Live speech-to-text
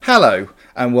Hello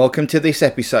and welcome to this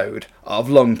episode of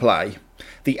Longplay.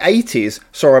 The 80s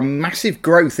saw a massive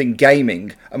growth in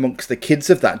gaming amongst the kids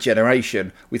of that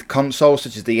generation, with consoles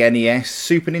such as the NES,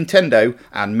 Super Nintendo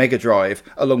and Mega Drive,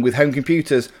 along with home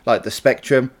computers like the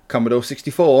Spectrum, Commodore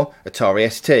 64, Atari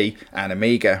ST and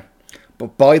Amiga.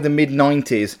 But by the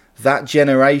mid-90s, that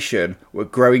generation were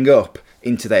growing up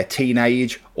into their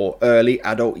teenage or early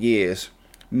adult years.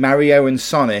 Mario and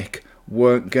Sonic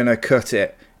weren't gonna cut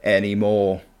it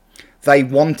anymore. They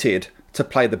wanted to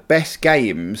play the best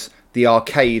games the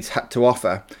arcades had to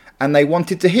offer, and they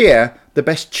wanted to hear the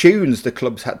best tunes the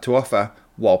clubs had to offer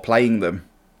while playing them.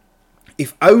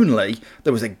 If only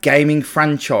there was a gaming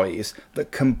franchise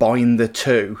that combined the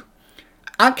two.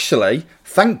 Actually,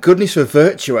 thank goodness for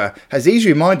Virtua, as he's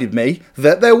reminded me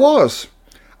that there was.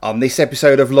 On this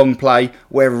episode of Longplay,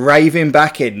 we're raving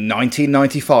back in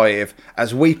 1995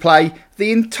 as we play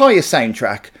the entire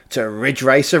soundtrack to Ridge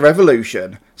Racer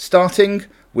Revolution, starting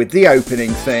with the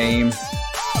opening theme.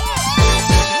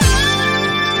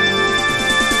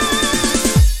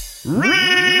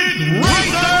 Ridge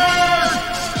Racer!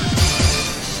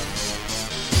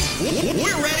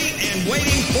 We're ready and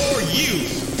waiting for you.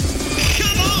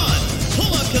 Come on,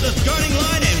 pull up to the starting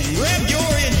line and rev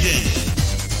your engine.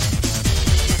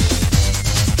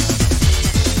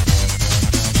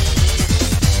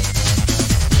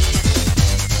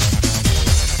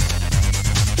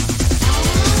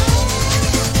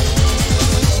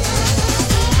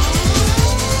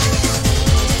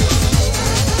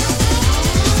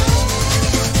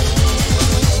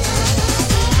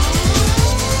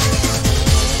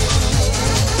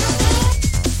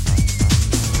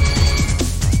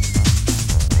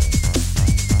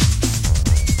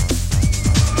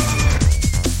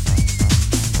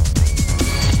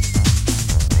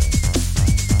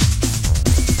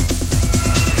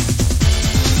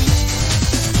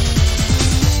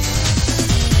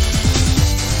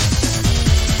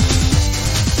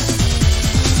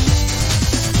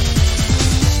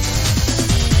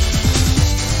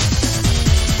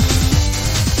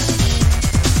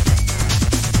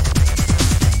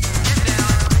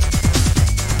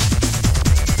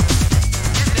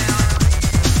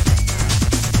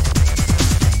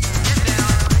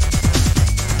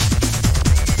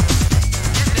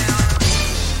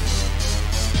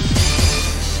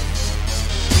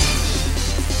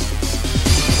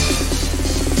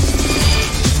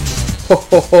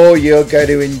 Oh, you're going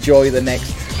to enjoy the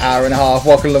next hour and a half.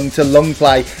 Welcome along to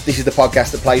Longplay. This is the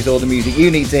podcast that plays all the music you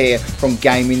need to hear from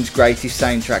gaming's greatest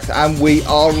soundtracks, and we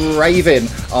are raving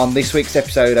on this week's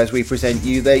episode as we present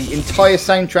you the entire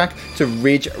soundtrack to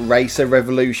Ridge Racer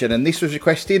Revolution, and this was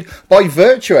requested by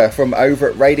Virtua from over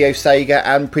at Radio Sega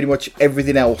and pretty much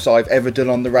everything else I've ever done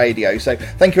on the radio. So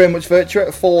thank you very much,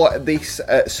 Virtua, for this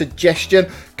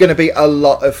suggestion. Going to be a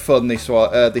lot of fun, this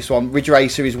one. Ridge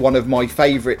Racer is one of my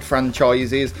favourite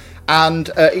franchises, and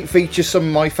it features some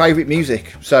of my favourite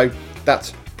music, so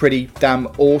that's pretty damn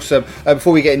awesome.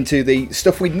 Before we get into the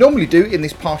stuff we normally do in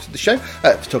this part of the show,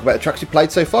 let's talk about the tracks we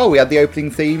played so far. We had the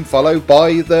opening theme followed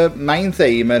by the main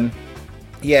theme, and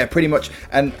yeah, pretty much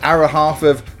an hour and a half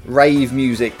of rave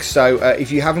music. So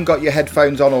if you haven't got your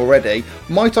headphones on already,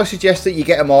 might I suggest that you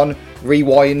get them on,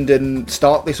 rewind and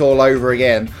start this all over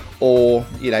again, or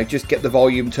just get the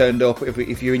volume turned up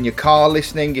if you're in your car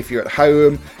listening. If you're at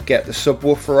home, get the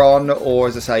subwoofer on, or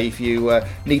as I say, if you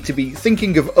need to be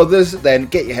thinking of others, then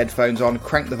get your headphones on,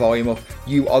 crank the volume up.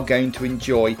 You are going to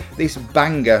enjoy this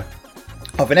banger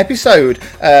of an episode.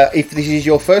 If this is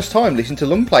your first time listening to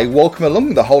Longplay, welcome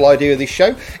along. The whole idea of this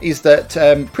show is that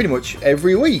pretty much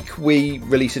every week we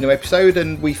release a new episode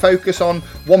and we focus on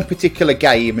one particular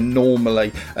game, and normally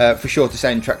for shorter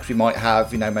soundtracks we might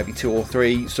have maybe 2 or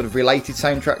 3 sort of related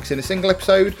soundtracks in a single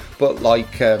episode, but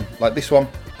like this one,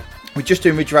 we're just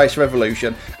doing Ridge Racer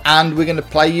Revolution, and we're going to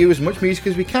play you as much music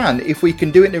as we can. If we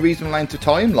can do it in a reasonable amount of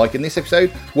time, like in this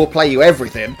episode, we'll play you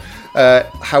everything.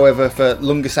 However, for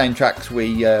longer soundtracks,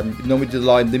 we normally do the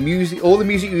line, all the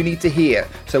music you need to hear.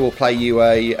 So we'll play you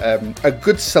a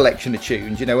good selection of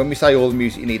tunes. When we say all the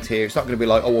music you need to hear, it's not going to be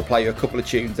like, oh, we'll play you a couple of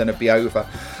tunes, then it'll be over.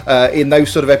 In those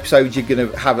sort of episodes, you're going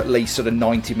to have at least sort of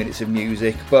 90 minutes of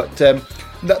music, but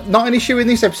not an issue in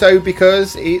this episode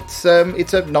because it's a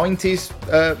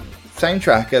 90s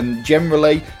soundtrack, and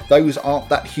generally those aren't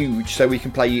that huge, so we can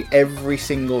play you every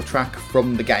single track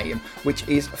from the game, which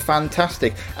is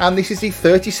fantastic. And this is the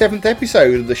 37th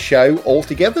episode of the show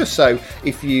altogether, so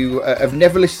if you have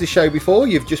never listened to the show before,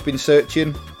 you've just been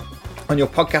searching on your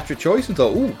podcast of choice and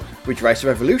thought, ooh, Ridge Racer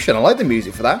Revolution, I like the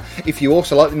music for that. If you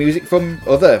also like the music from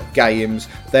other games,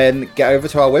 then get over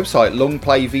to our website,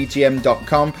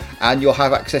 longplayvgm.com, and you'll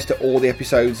have access to all the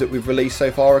episodes that we've released so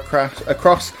far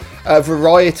across a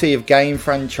variety of game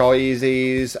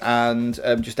franchises and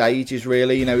just ages,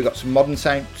 really. You know, we've got some modern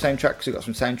soundtracks, we've got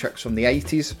some soundtracks from the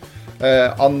 80s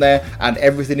on there, and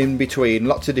everything in between,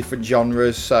 lots of different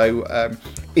genres. So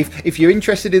if you're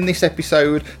interested in this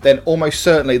episode, then almost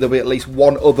certainly there'll be at least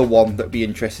one other one that'll be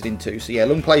interested in too. So yeah,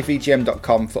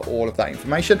 longplayvgm.com for all of that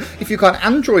information. If you've got an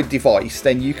Android device,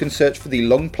 then you can search for the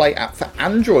Longplay app for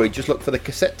Android. Just look for the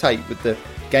cassette tape with the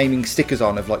gaming stickers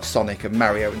on of like Sonic and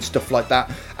Mario and stuff like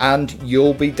that, and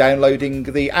you'll be downloading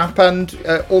the app, and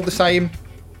all the same,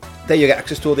 there you get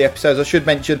access to all the episodes. I should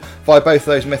mention, via both of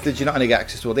those methods, you not only get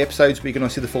access to all the episodes, but you can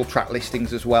also see the full track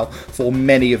listings as well for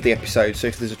many of the episodes. So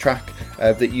if there's a track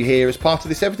that you hear as part of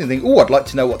this everything, think, oh, I'd like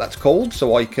to know what that's called,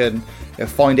 so I can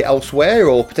find it elsewhere,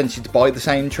 or potentially to buy the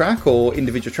same track or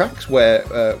individual tracks where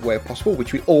possible,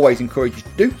 which we always encourage you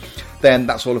to do, then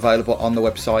that's all available on the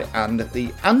website and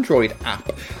the Android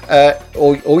app.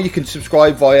 Or you can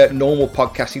subscribe via normal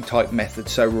podcasting type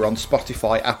methods. So we're on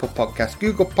Spotify, Apple Podcasts,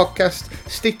 Google Podcasts,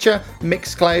 Stitcher,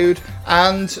 Mixcloud,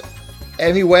 and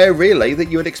anywhere really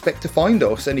that you would expect to find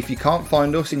us. And if you can't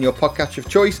find us in your podcast of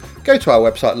choice, go to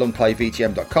our website,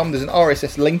 longplayvgm.com. There's an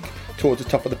RSS link towards the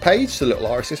top of the page, the little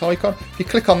RSS icon. If you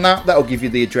click on that, that'll give you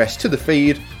the address to the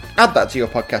feed. Add that to your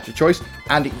podcast of choice,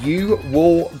 and you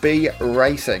will be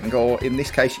racing, or in this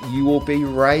case, you will be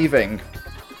raving.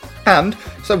 And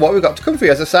so what we've got to come for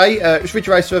you, as I say, it's Ridge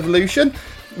Racer Revolution,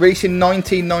 released in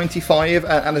 1995,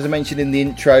 and as I mentioned in the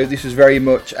intro, this was very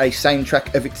much a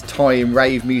soundtrack of its time.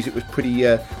 Rave music was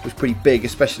pretty big,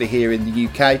 especially here in the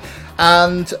UK.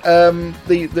 And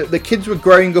the kids were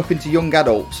growing up into young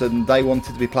adults, and they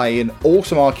wanted to be playing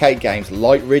awesome arcade games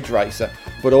like Ridge Racer,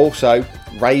 but also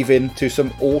raving to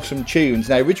some awesome tunes.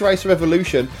 Now, Ridge Racer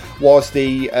Revolution was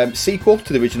the sequel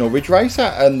to the original Ridge Racer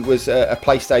and was a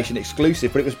PlayStation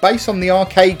exclusive, but it was based on the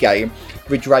arcade game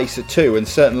Ridge Racer 2, and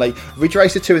certainly Ridge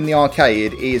Racer 2 in the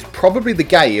arcade is probably the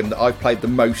game that I've played the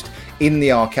most in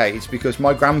the arcades, because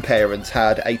my grandparents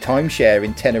had a timeshare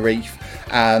in Tenerife,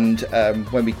 and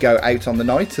when we go out on the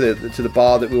night to the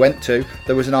bar that we went to,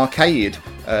 there was an arcade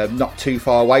not too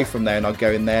far away from there, and I'd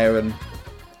go in there and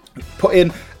put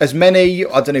in as many,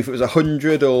 I don't know if it was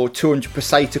 100 or 200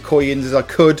 peseta coins as I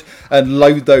could, and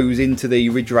load those into the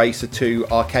Ridge Racer 2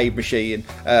 arcade machine.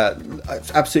 I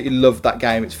absolutely love that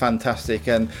game. It's fantastic,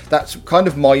 and that's kind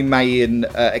of my main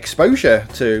exposure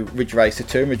to Ridge Racer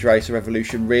 2 and Ridge Racer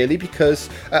Revolution, really, because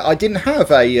I didn't have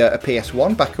a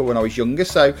PS1 back when I was younger,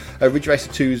 so Ridge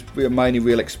Racer 2 is my only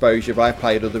real exposure, but I've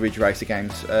played other Ridge Racer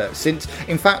games since.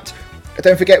 In fact,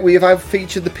 don't forget, we have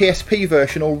featured the PSP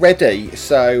version already,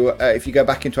 so if you go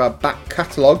back into our back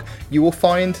catalogue, you will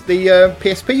find the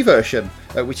PSP version,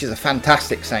 which is a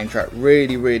fantastic soundtrack,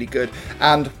 really, really good,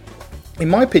 and in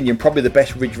my opinion, probably the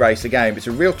best Ridge Racer game. It's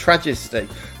a real tragedy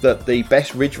that the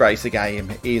best Ridge Racer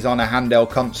game is on a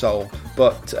handheld console,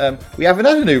 but we haven't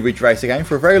had a new Ridge Racer game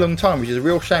for a very long time, which is a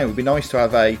real shame. It would be nice to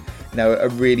have a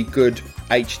really good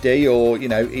HD, or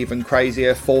even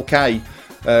crazier 4K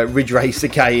Ridge Racer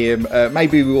game.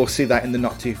 Maybe we will see that in the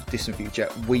not too distant future.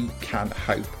 We can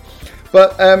hope.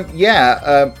 But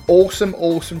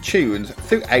awesome tunes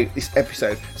throughout this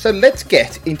episode. So let's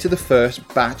get into the first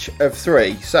batch of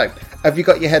 3. So have you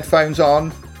got your headphones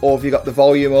on, or have you got the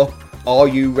volume up? Are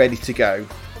you ready to go?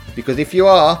 Because if you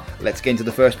are, let's get into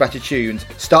the first batch of tunes.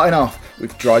 Starting off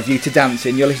with Drive You to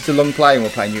Dancing. You're listening to Longplay, and we're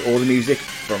playing you all the music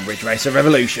from Ridge Racer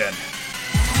Revolution.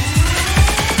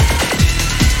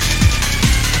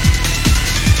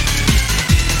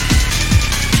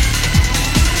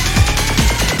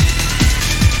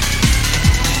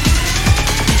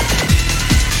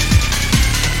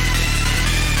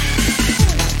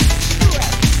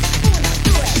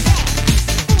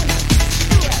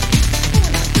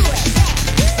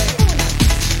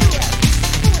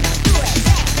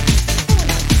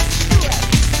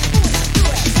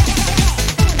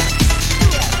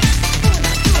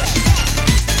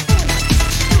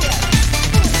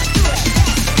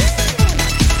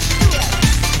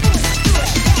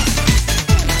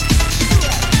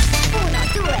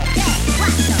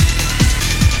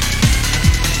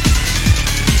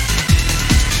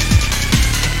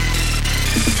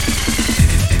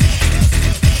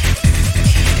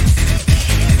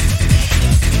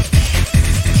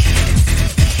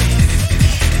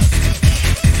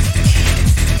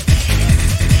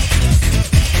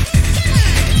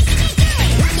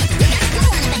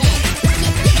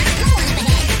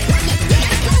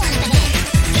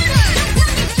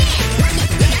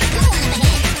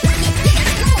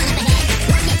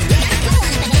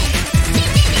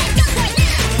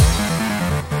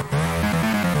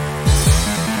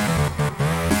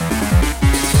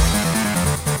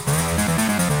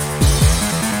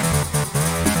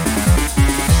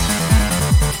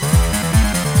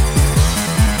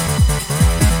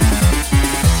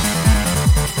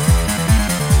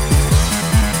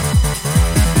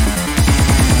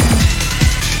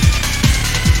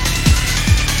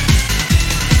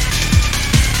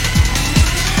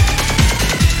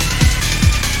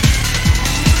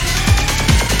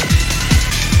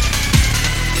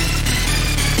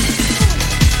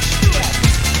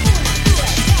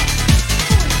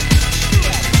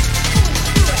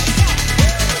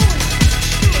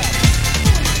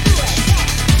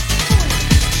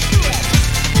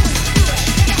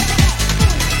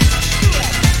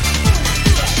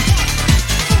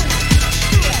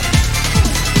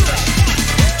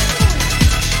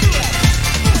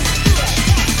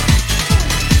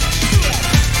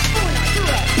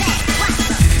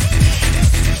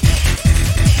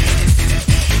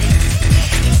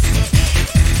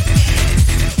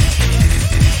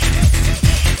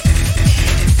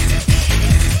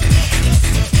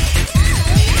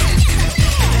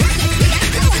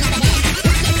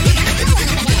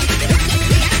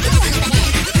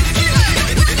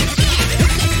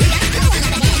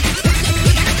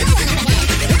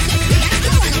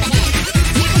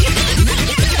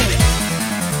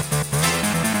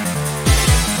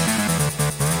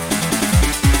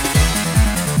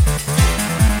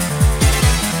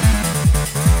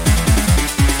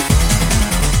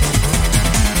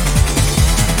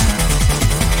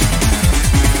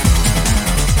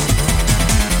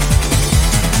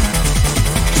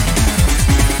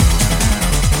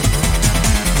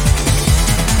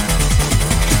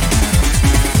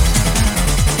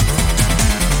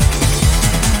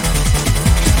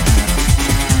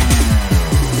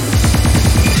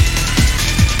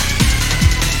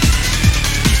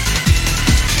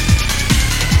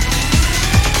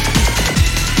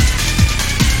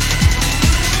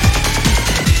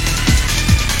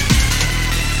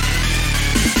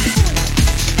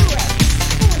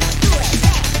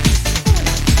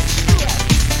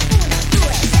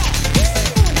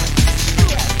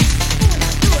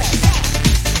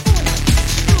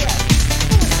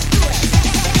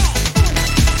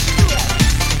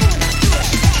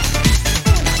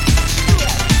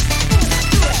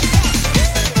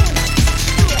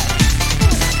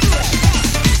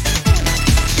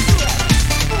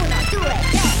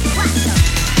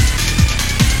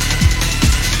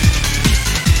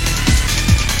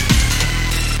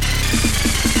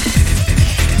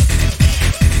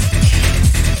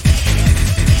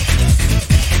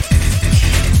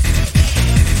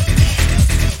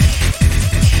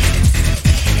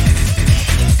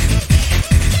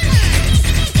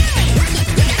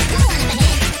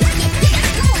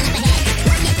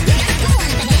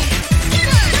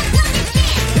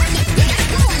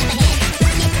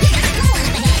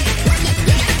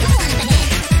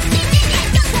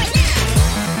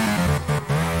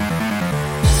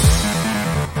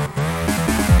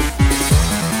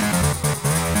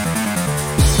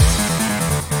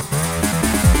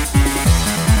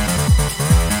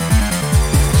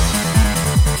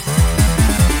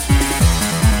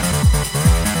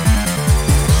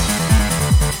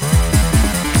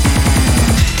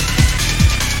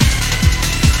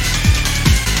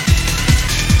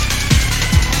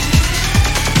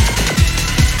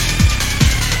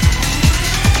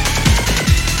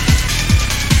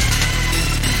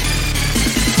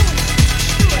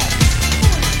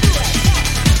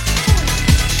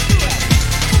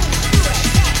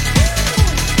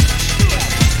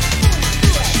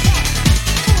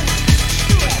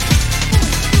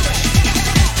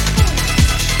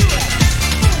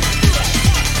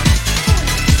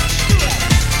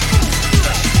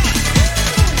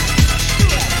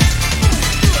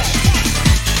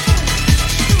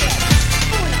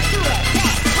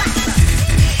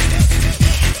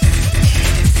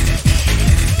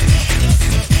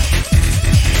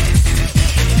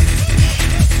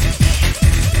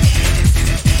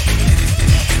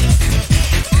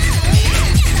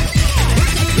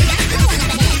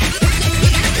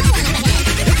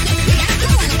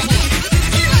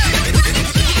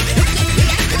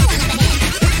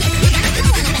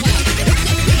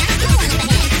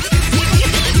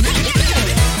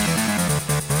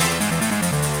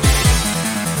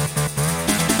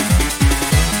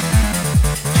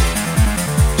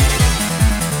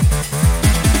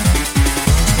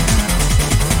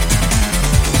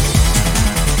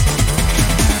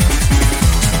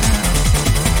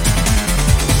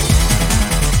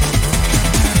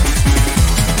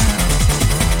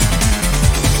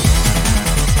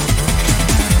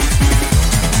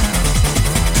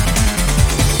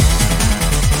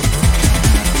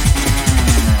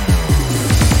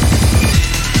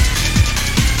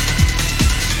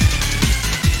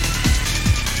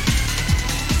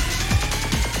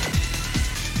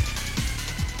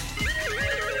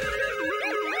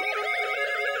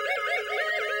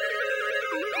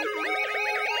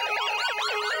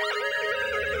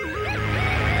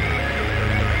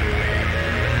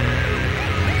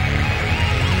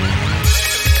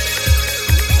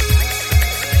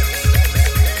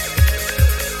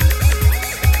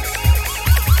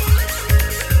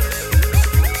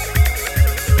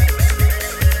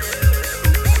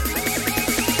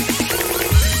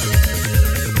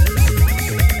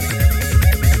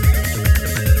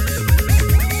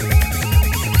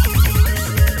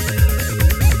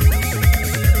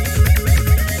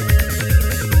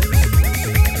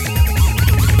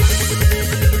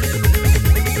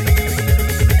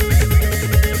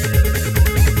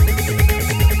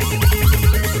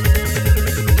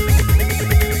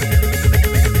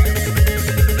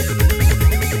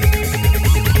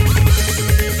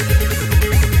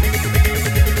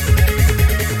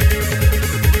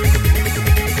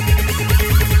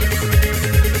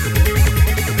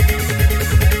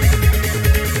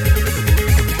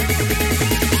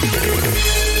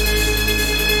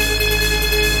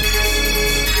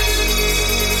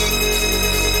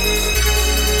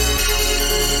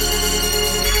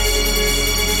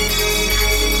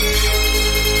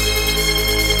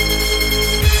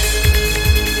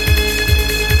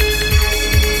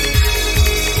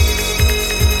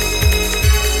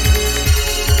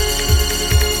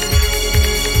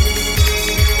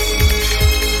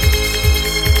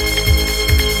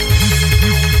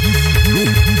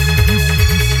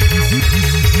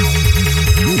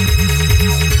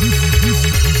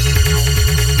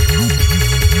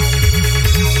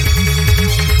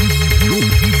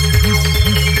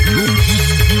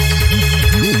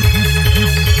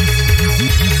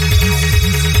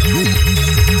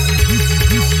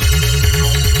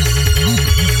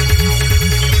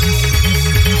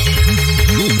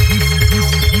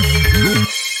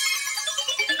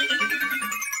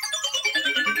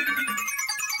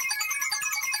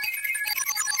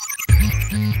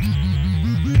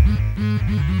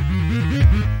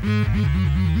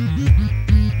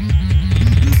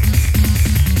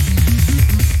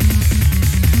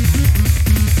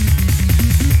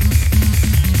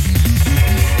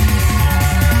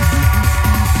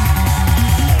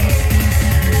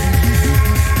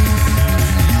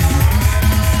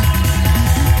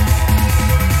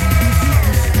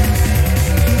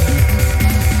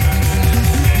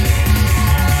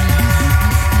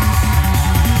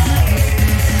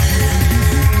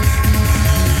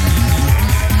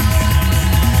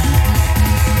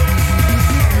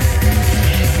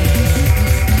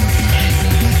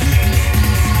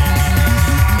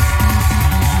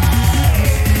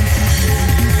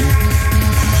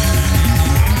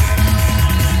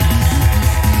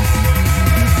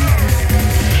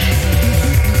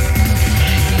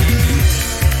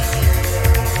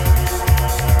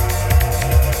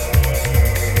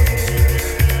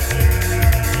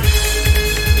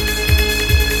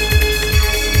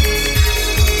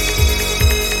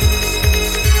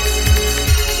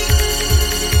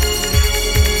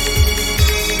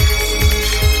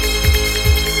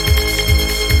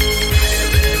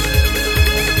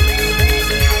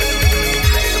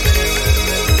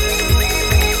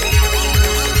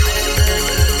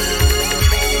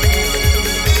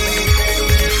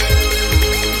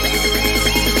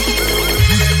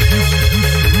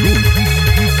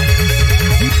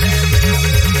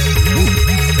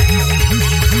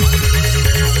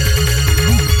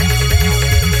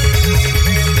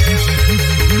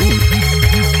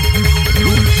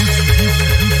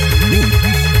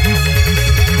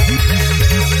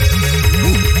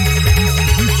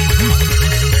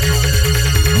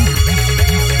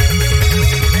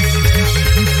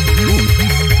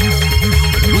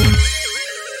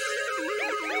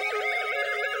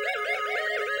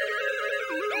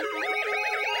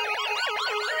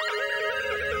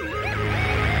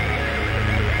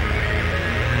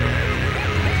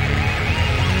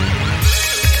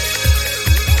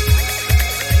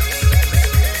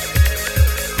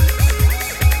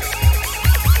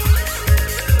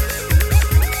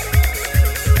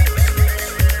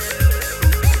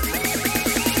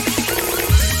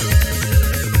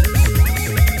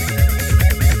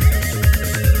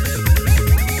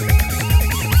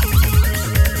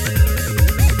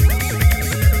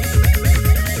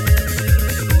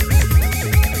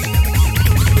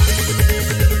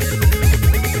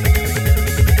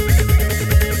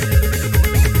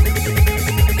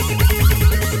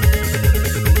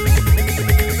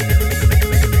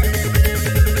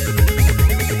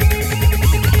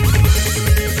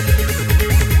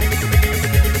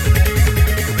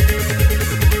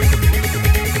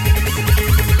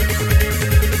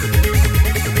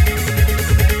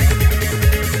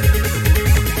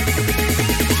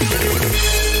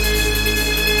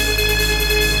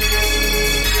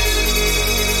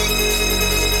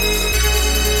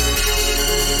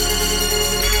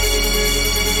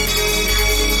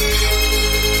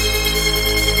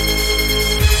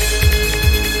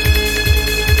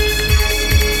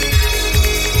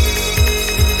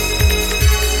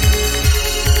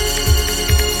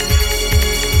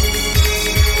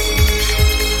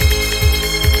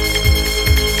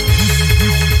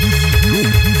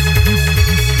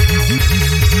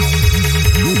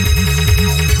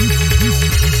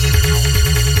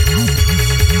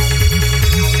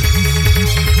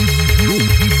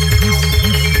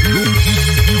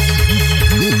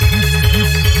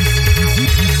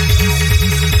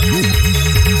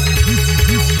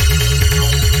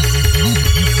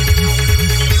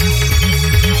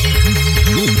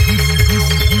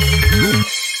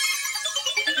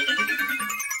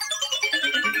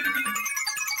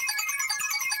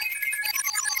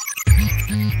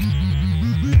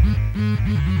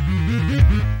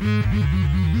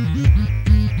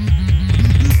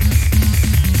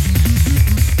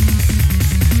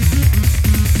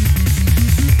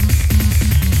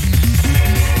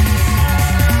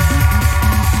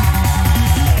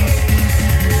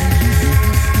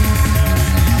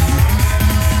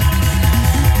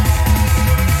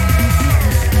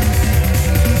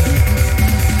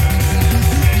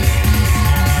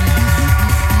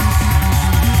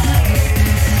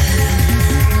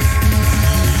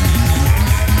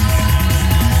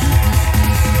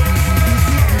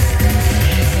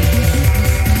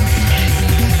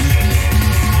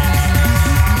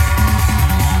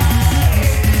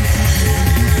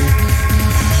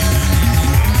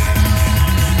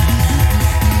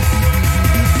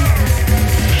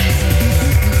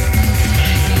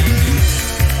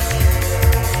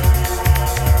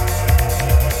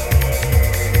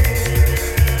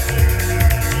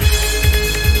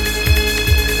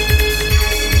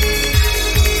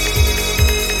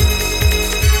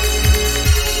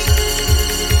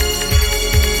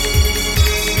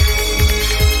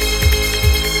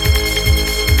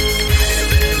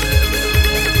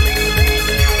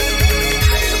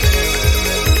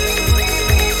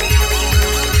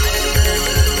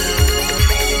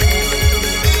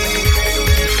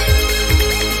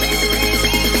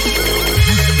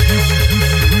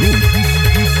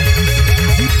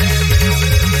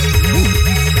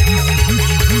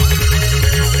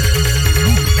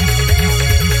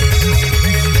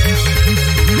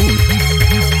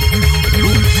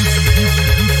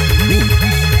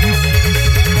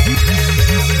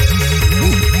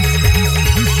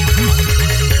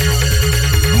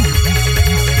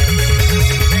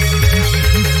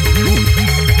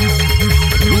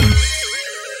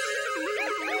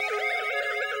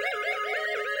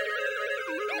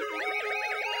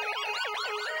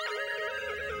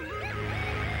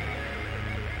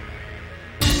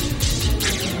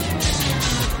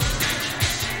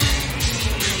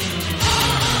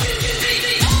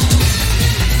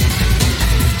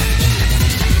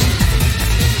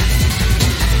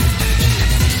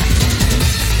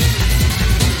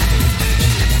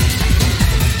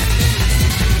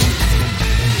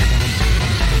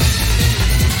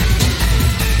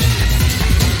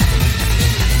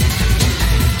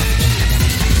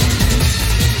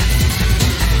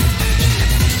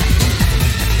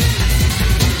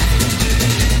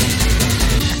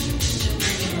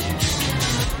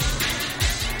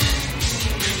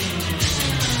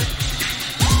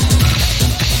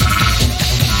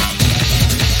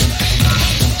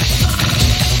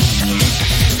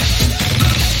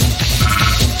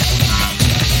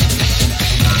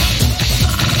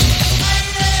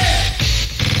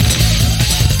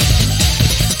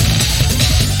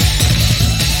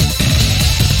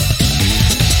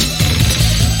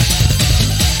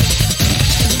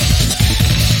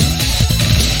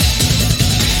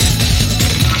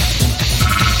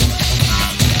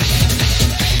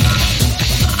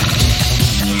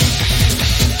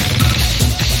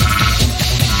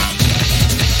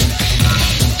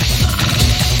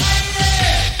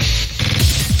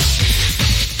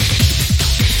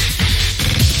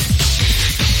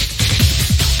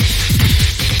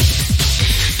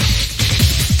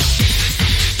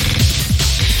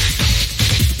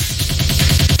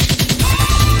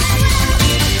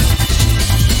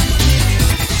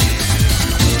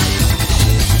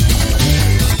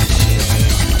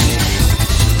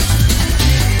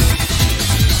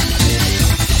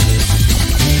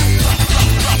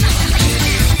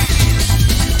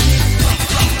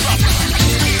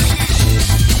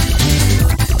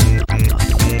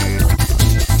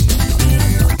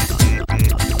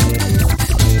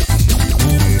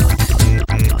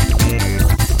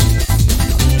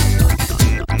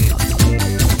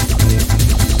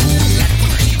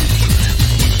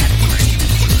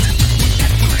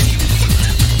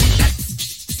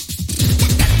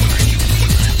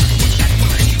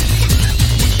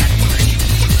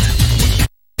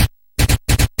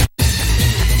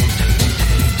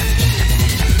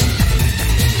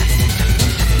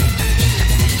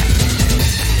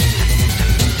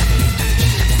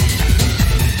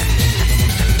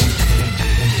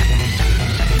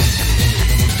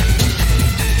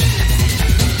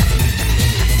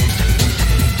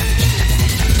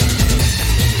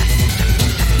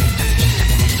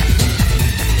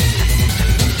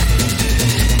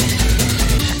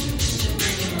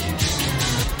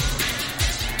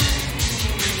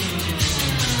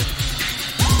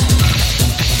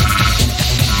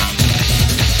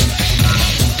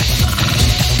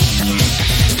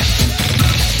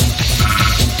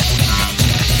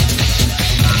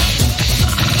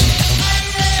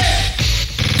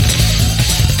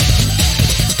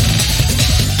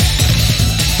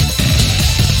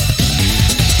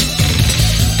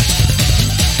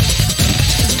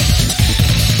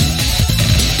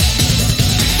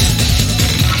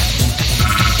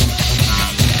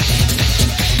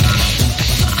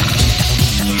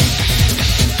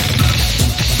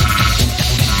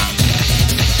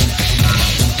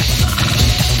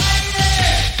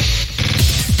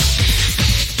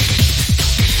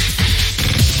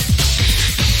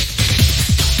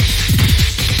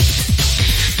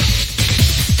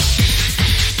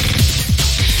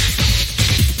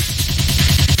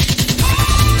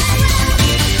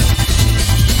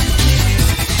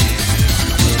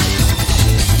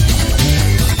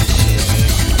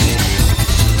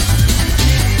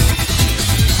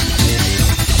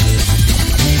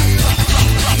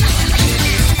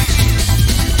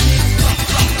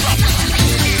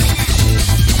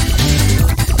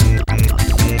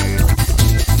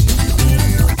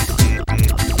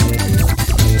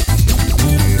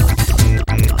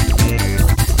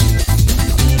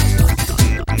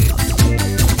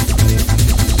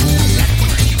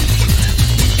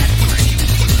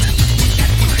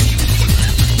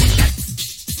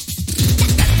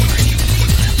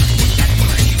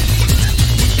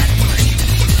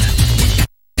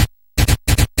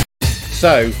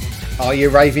 So, are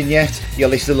you raving yet? Your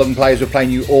list of Longplayers were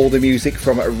playing you all the music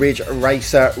from Ridge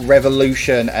Racer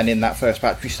Revolution, and in that first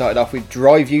batch we started off with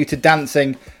Drive You to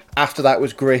Dancing, after that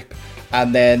was Grip,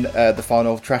 and then the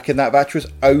final track in that batch was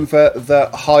Over the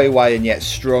Highway. And yet,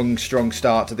 strong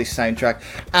start to this soundtrack,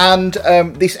 and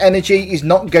this energy is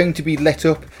not going to be let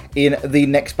up in the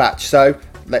next batch, so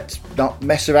let's not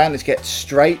mess around. Let's get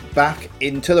straight back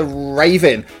into the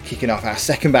raving. Kicking off our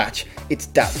second batch, it's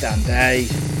Dat Dan Day.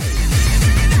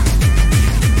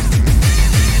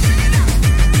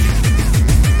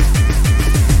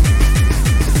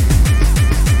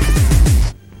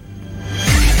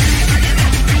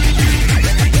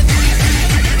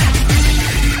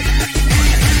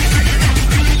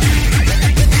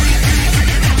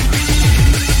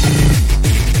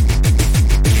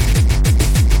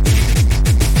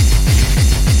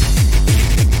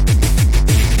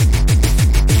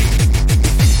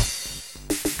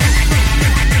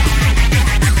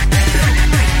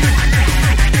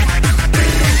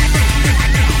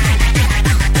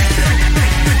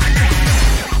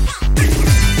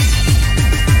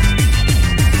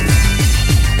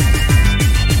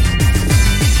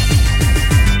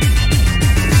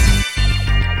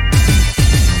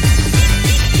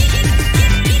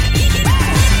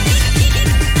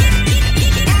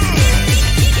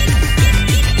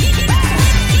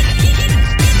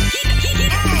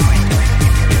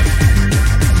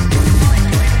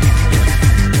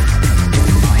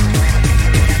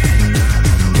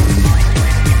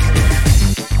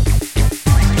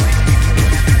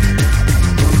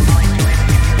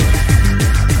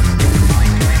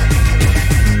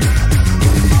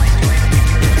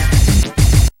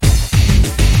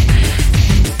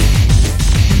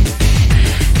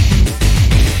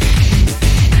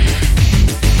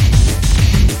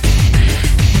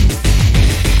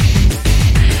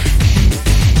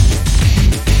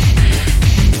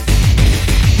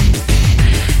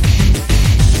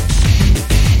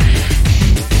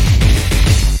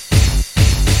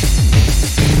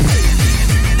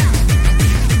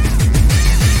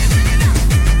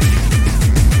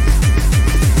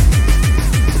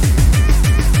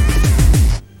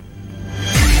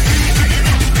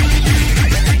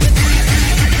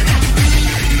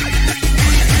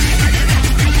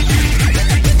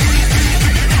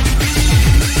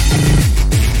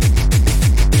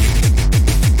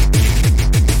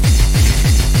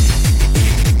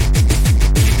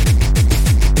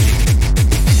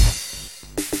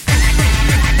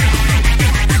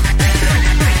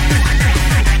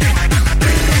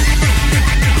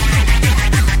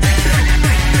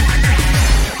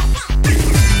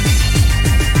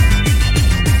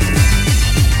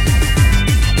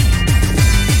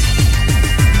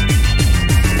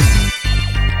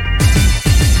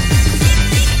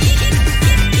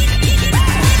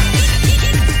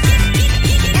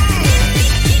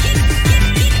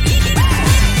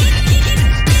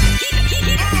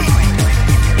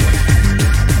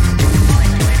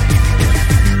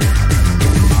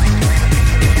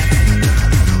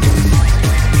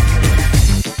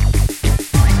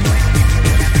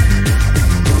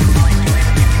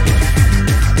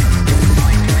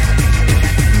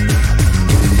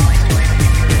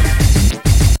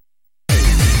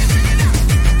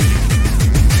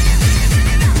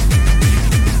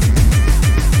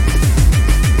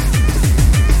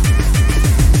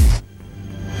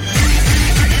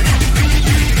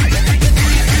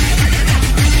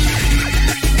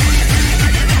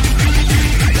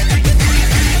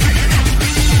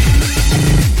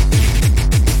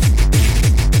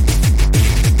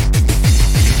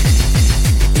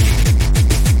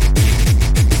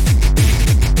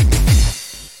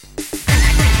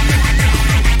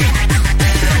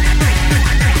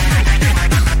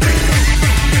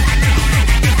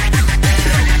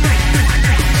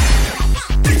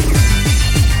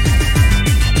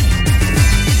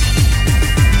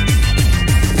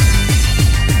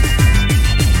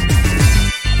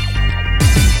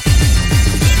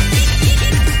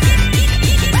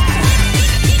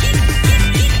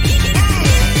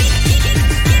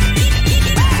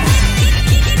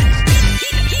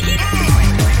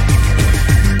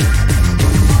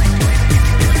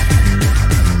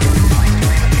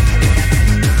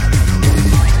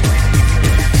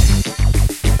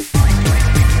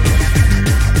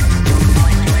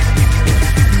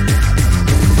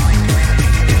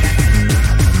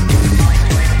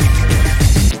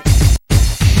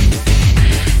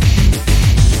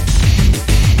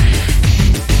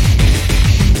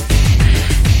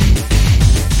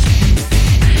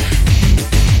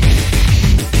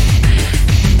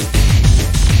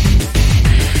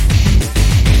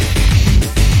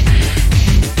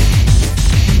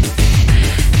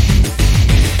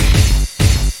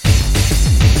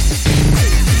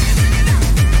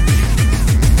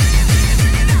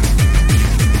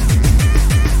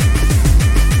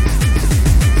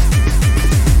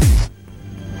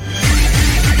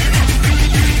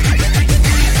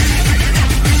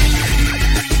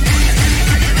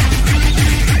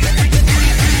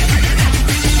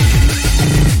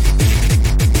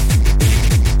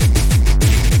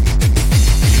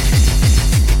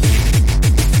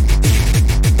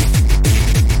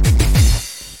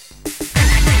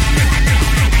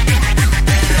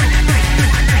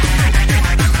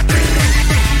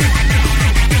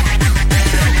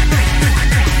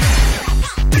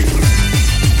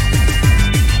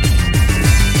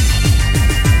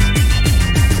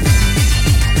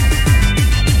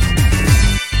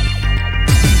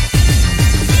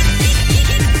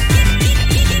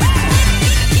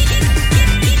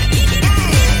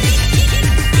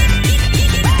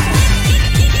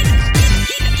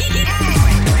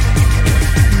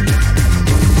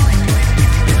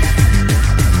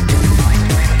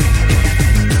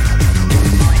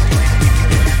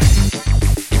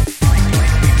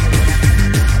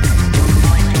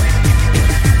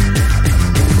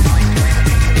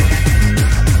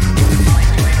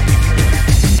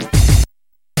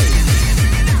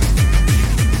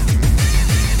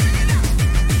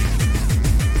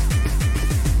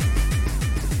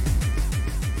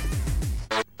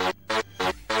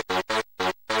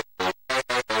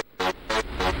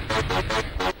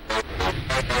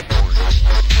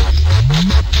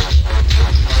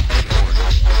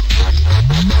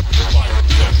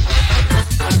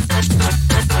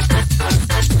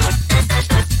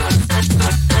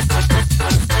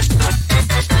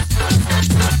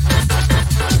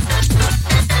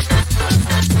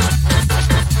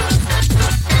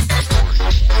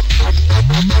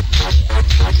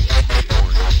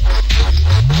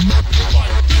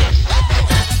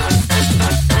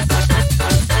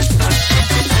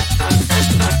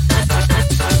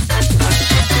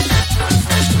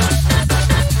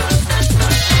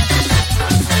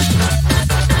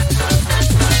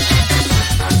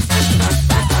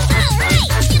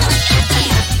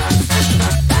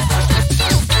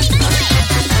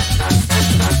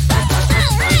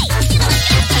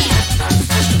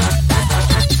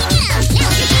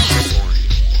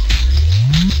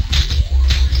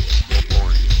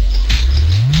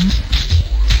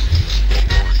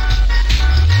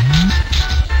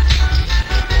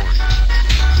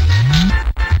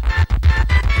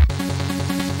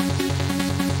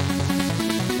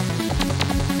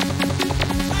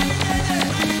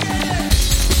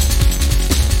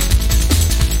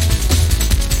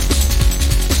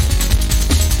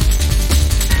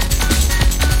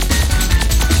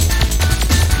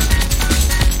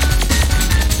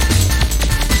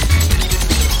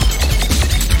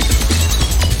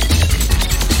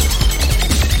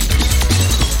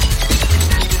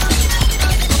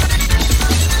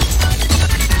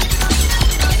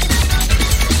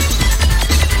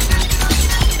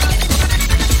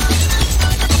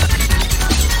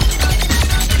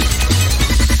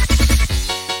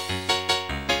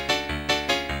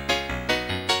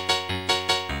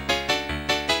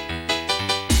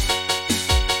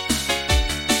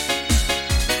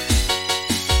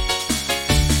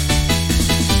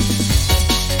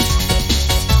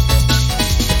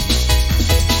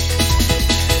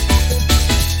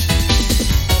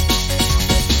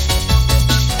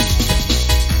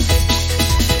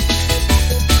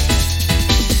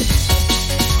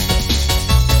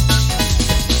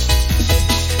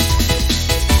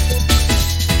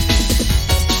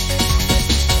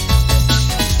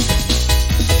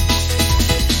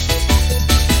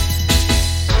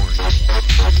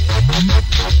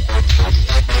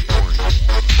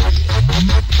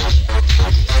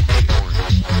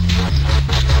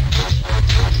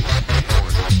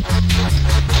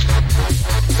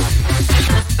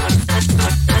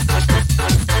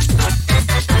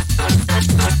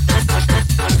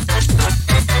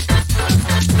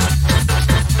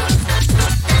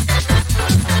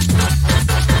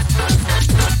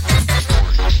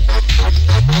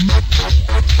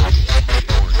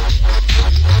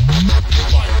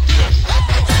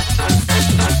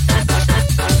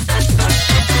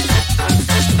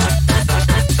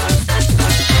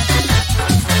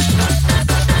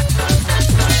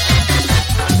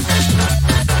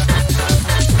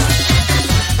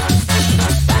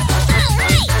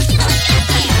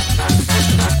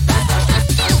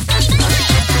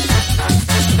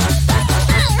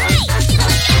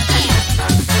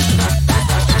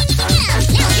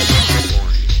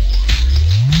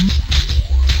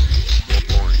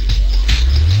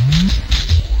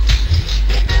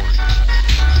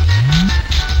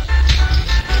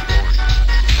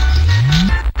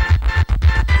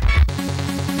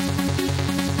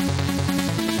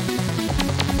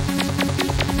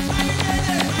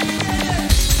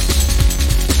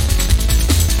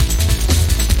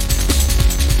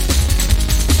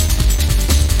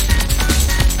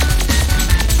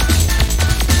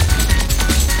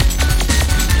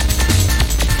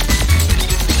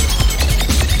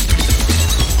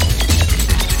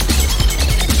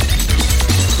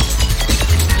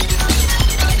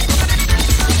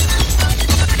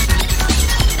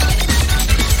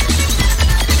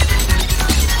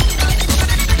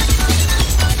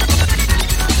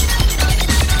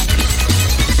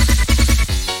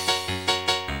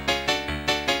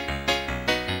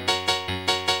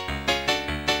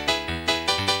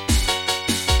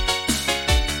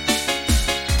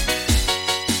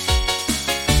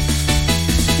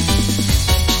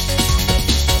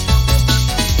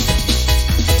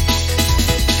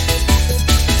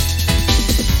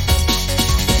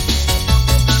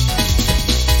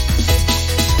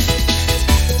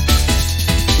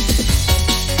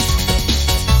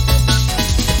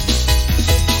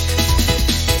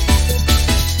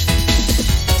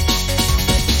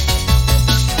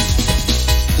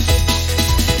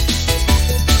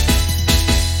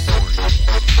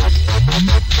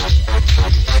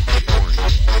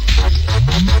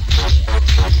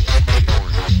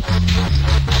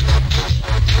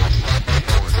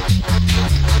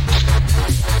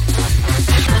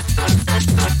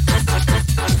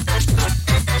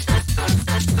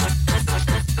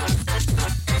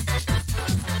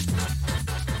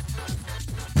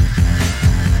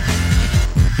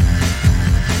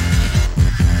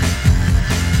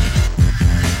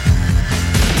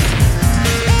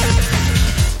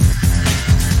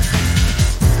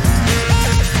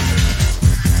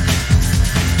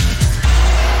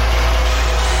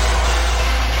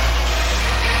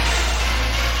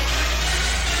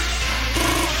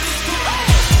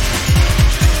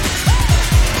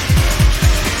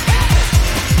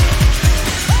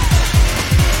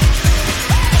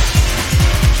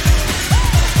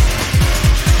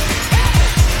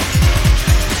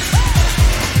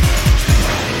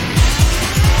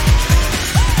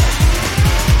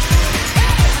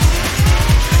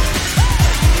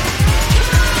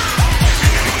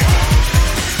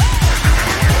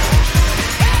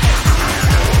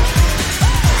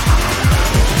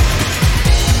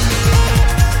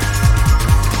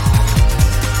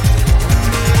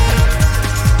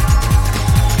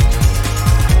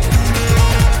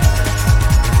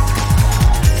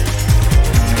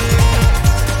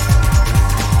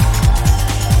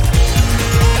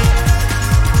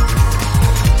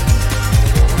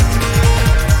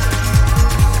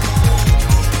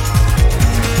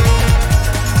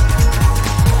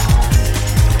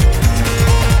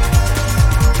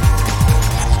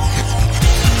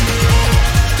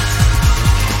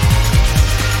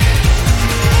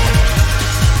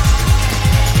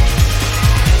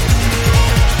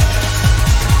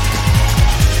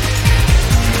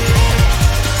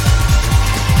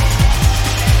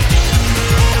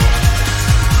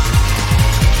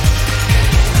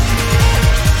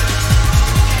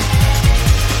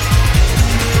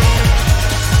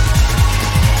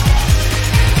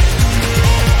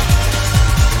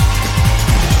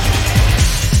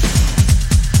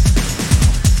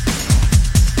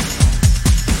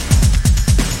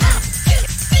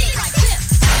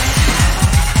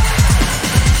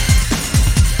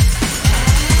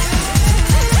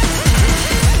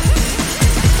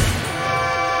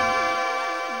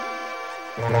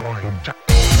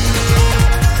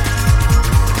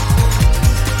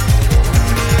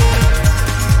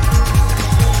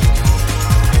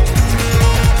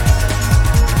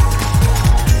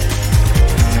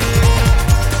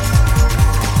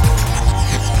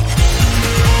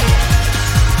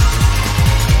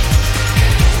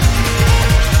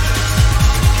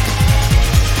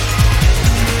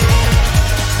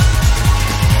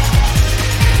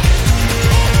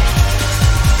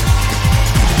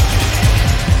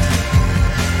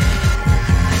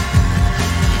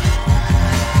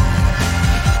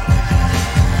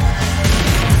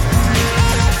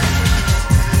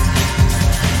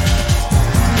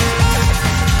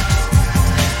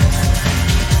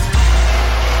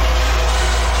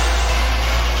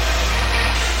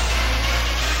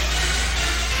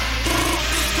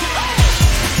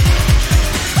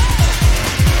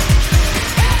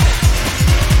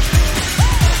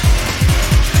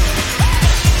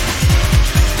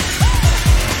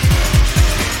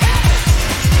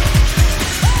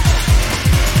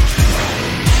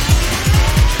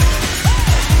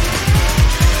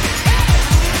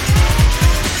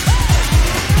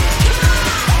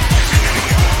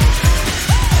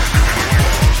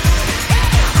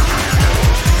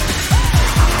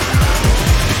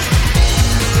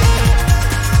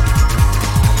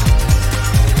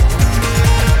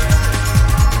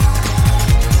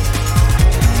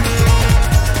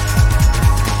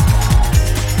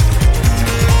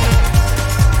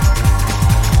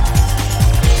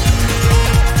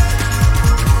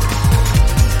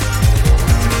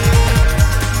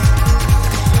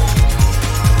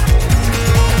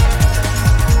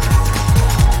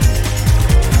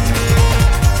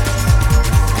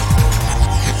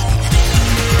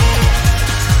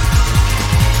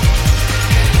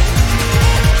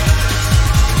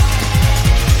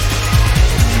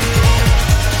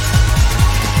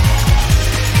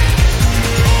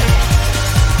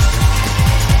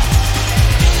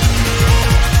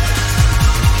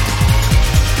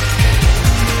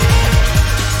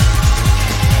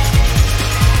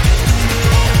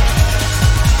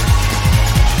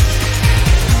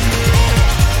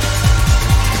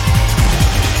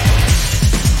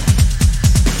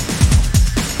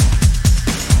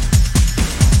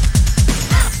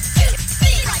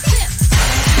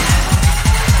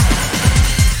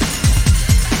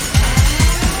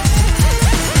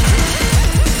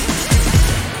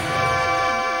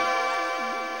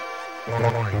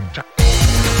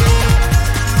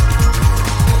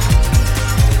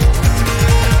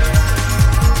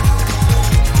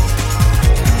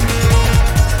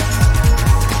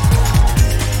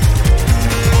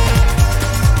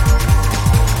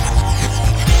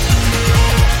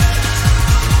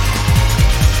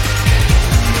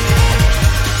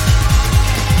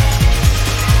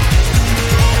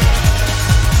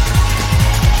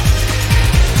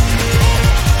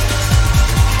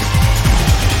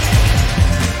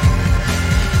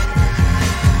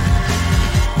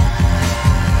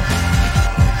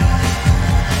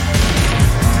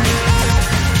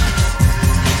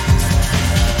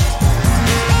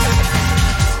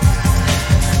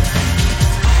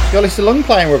 You're listening to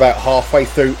Longplay, and we're about halfway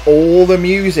through all the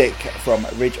music from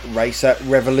Ridge Racer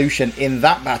Revolution. In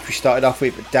that batch, we started off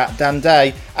with Dat Dan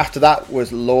Day. After that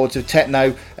was Lords of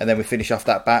Techno, and then we finish off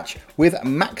that batch with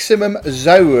Maximum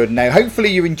Zone. Now,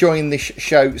 hopefully you're enjoying this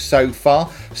show so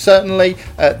far. Certainly,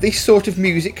 this sort of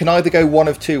music can either go one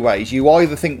of two ways. You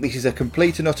either think this is a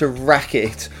complete and utter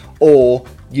racket, or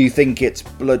you think it's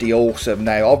bloody awesome.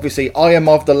 Now, obviously, I am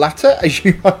of the latter, as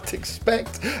you might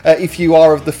expect. If you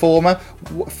are of the former,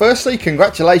 firstly,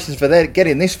 congratulations for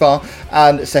getting this far,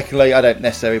 and secondly, I don't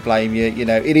necessarily blame you. You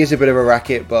know, it is a bit of a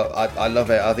racket, but I love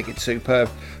it. I think it's superb.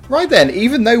 Right then,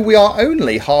 even though we are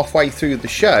only halfway through the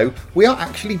show, we are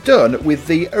actually done with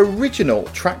the original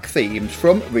track themes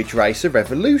from Ridge Racer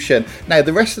Revolution. Now,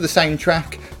 the rest of the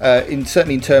soundtrack,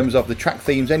 certainly in terms of the track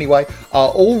themes anyway,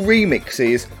 are all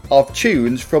remixes of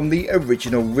tunes from the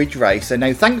original Ridge Racer.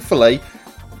 Now, thankfully,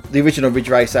 the original Ridge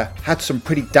Racer had some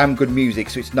pretty damn good music,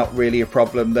 so it's not really a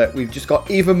problem that we've just got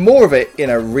even more of it in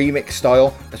a remix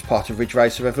style as part of Ridge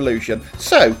Racer Revolution.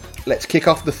 So, let's kick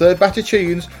off the third batch of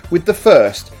tunes with the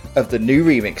first of the new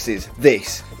remixes.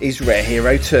 This is Rare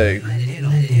Hero 2.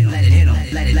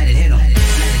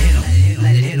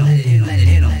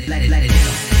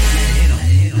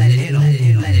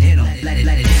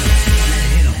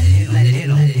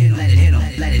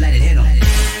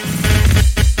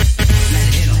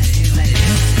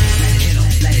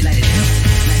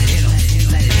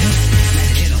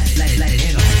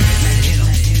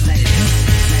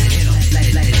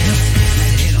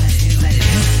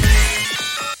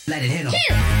 Let it hit 'em.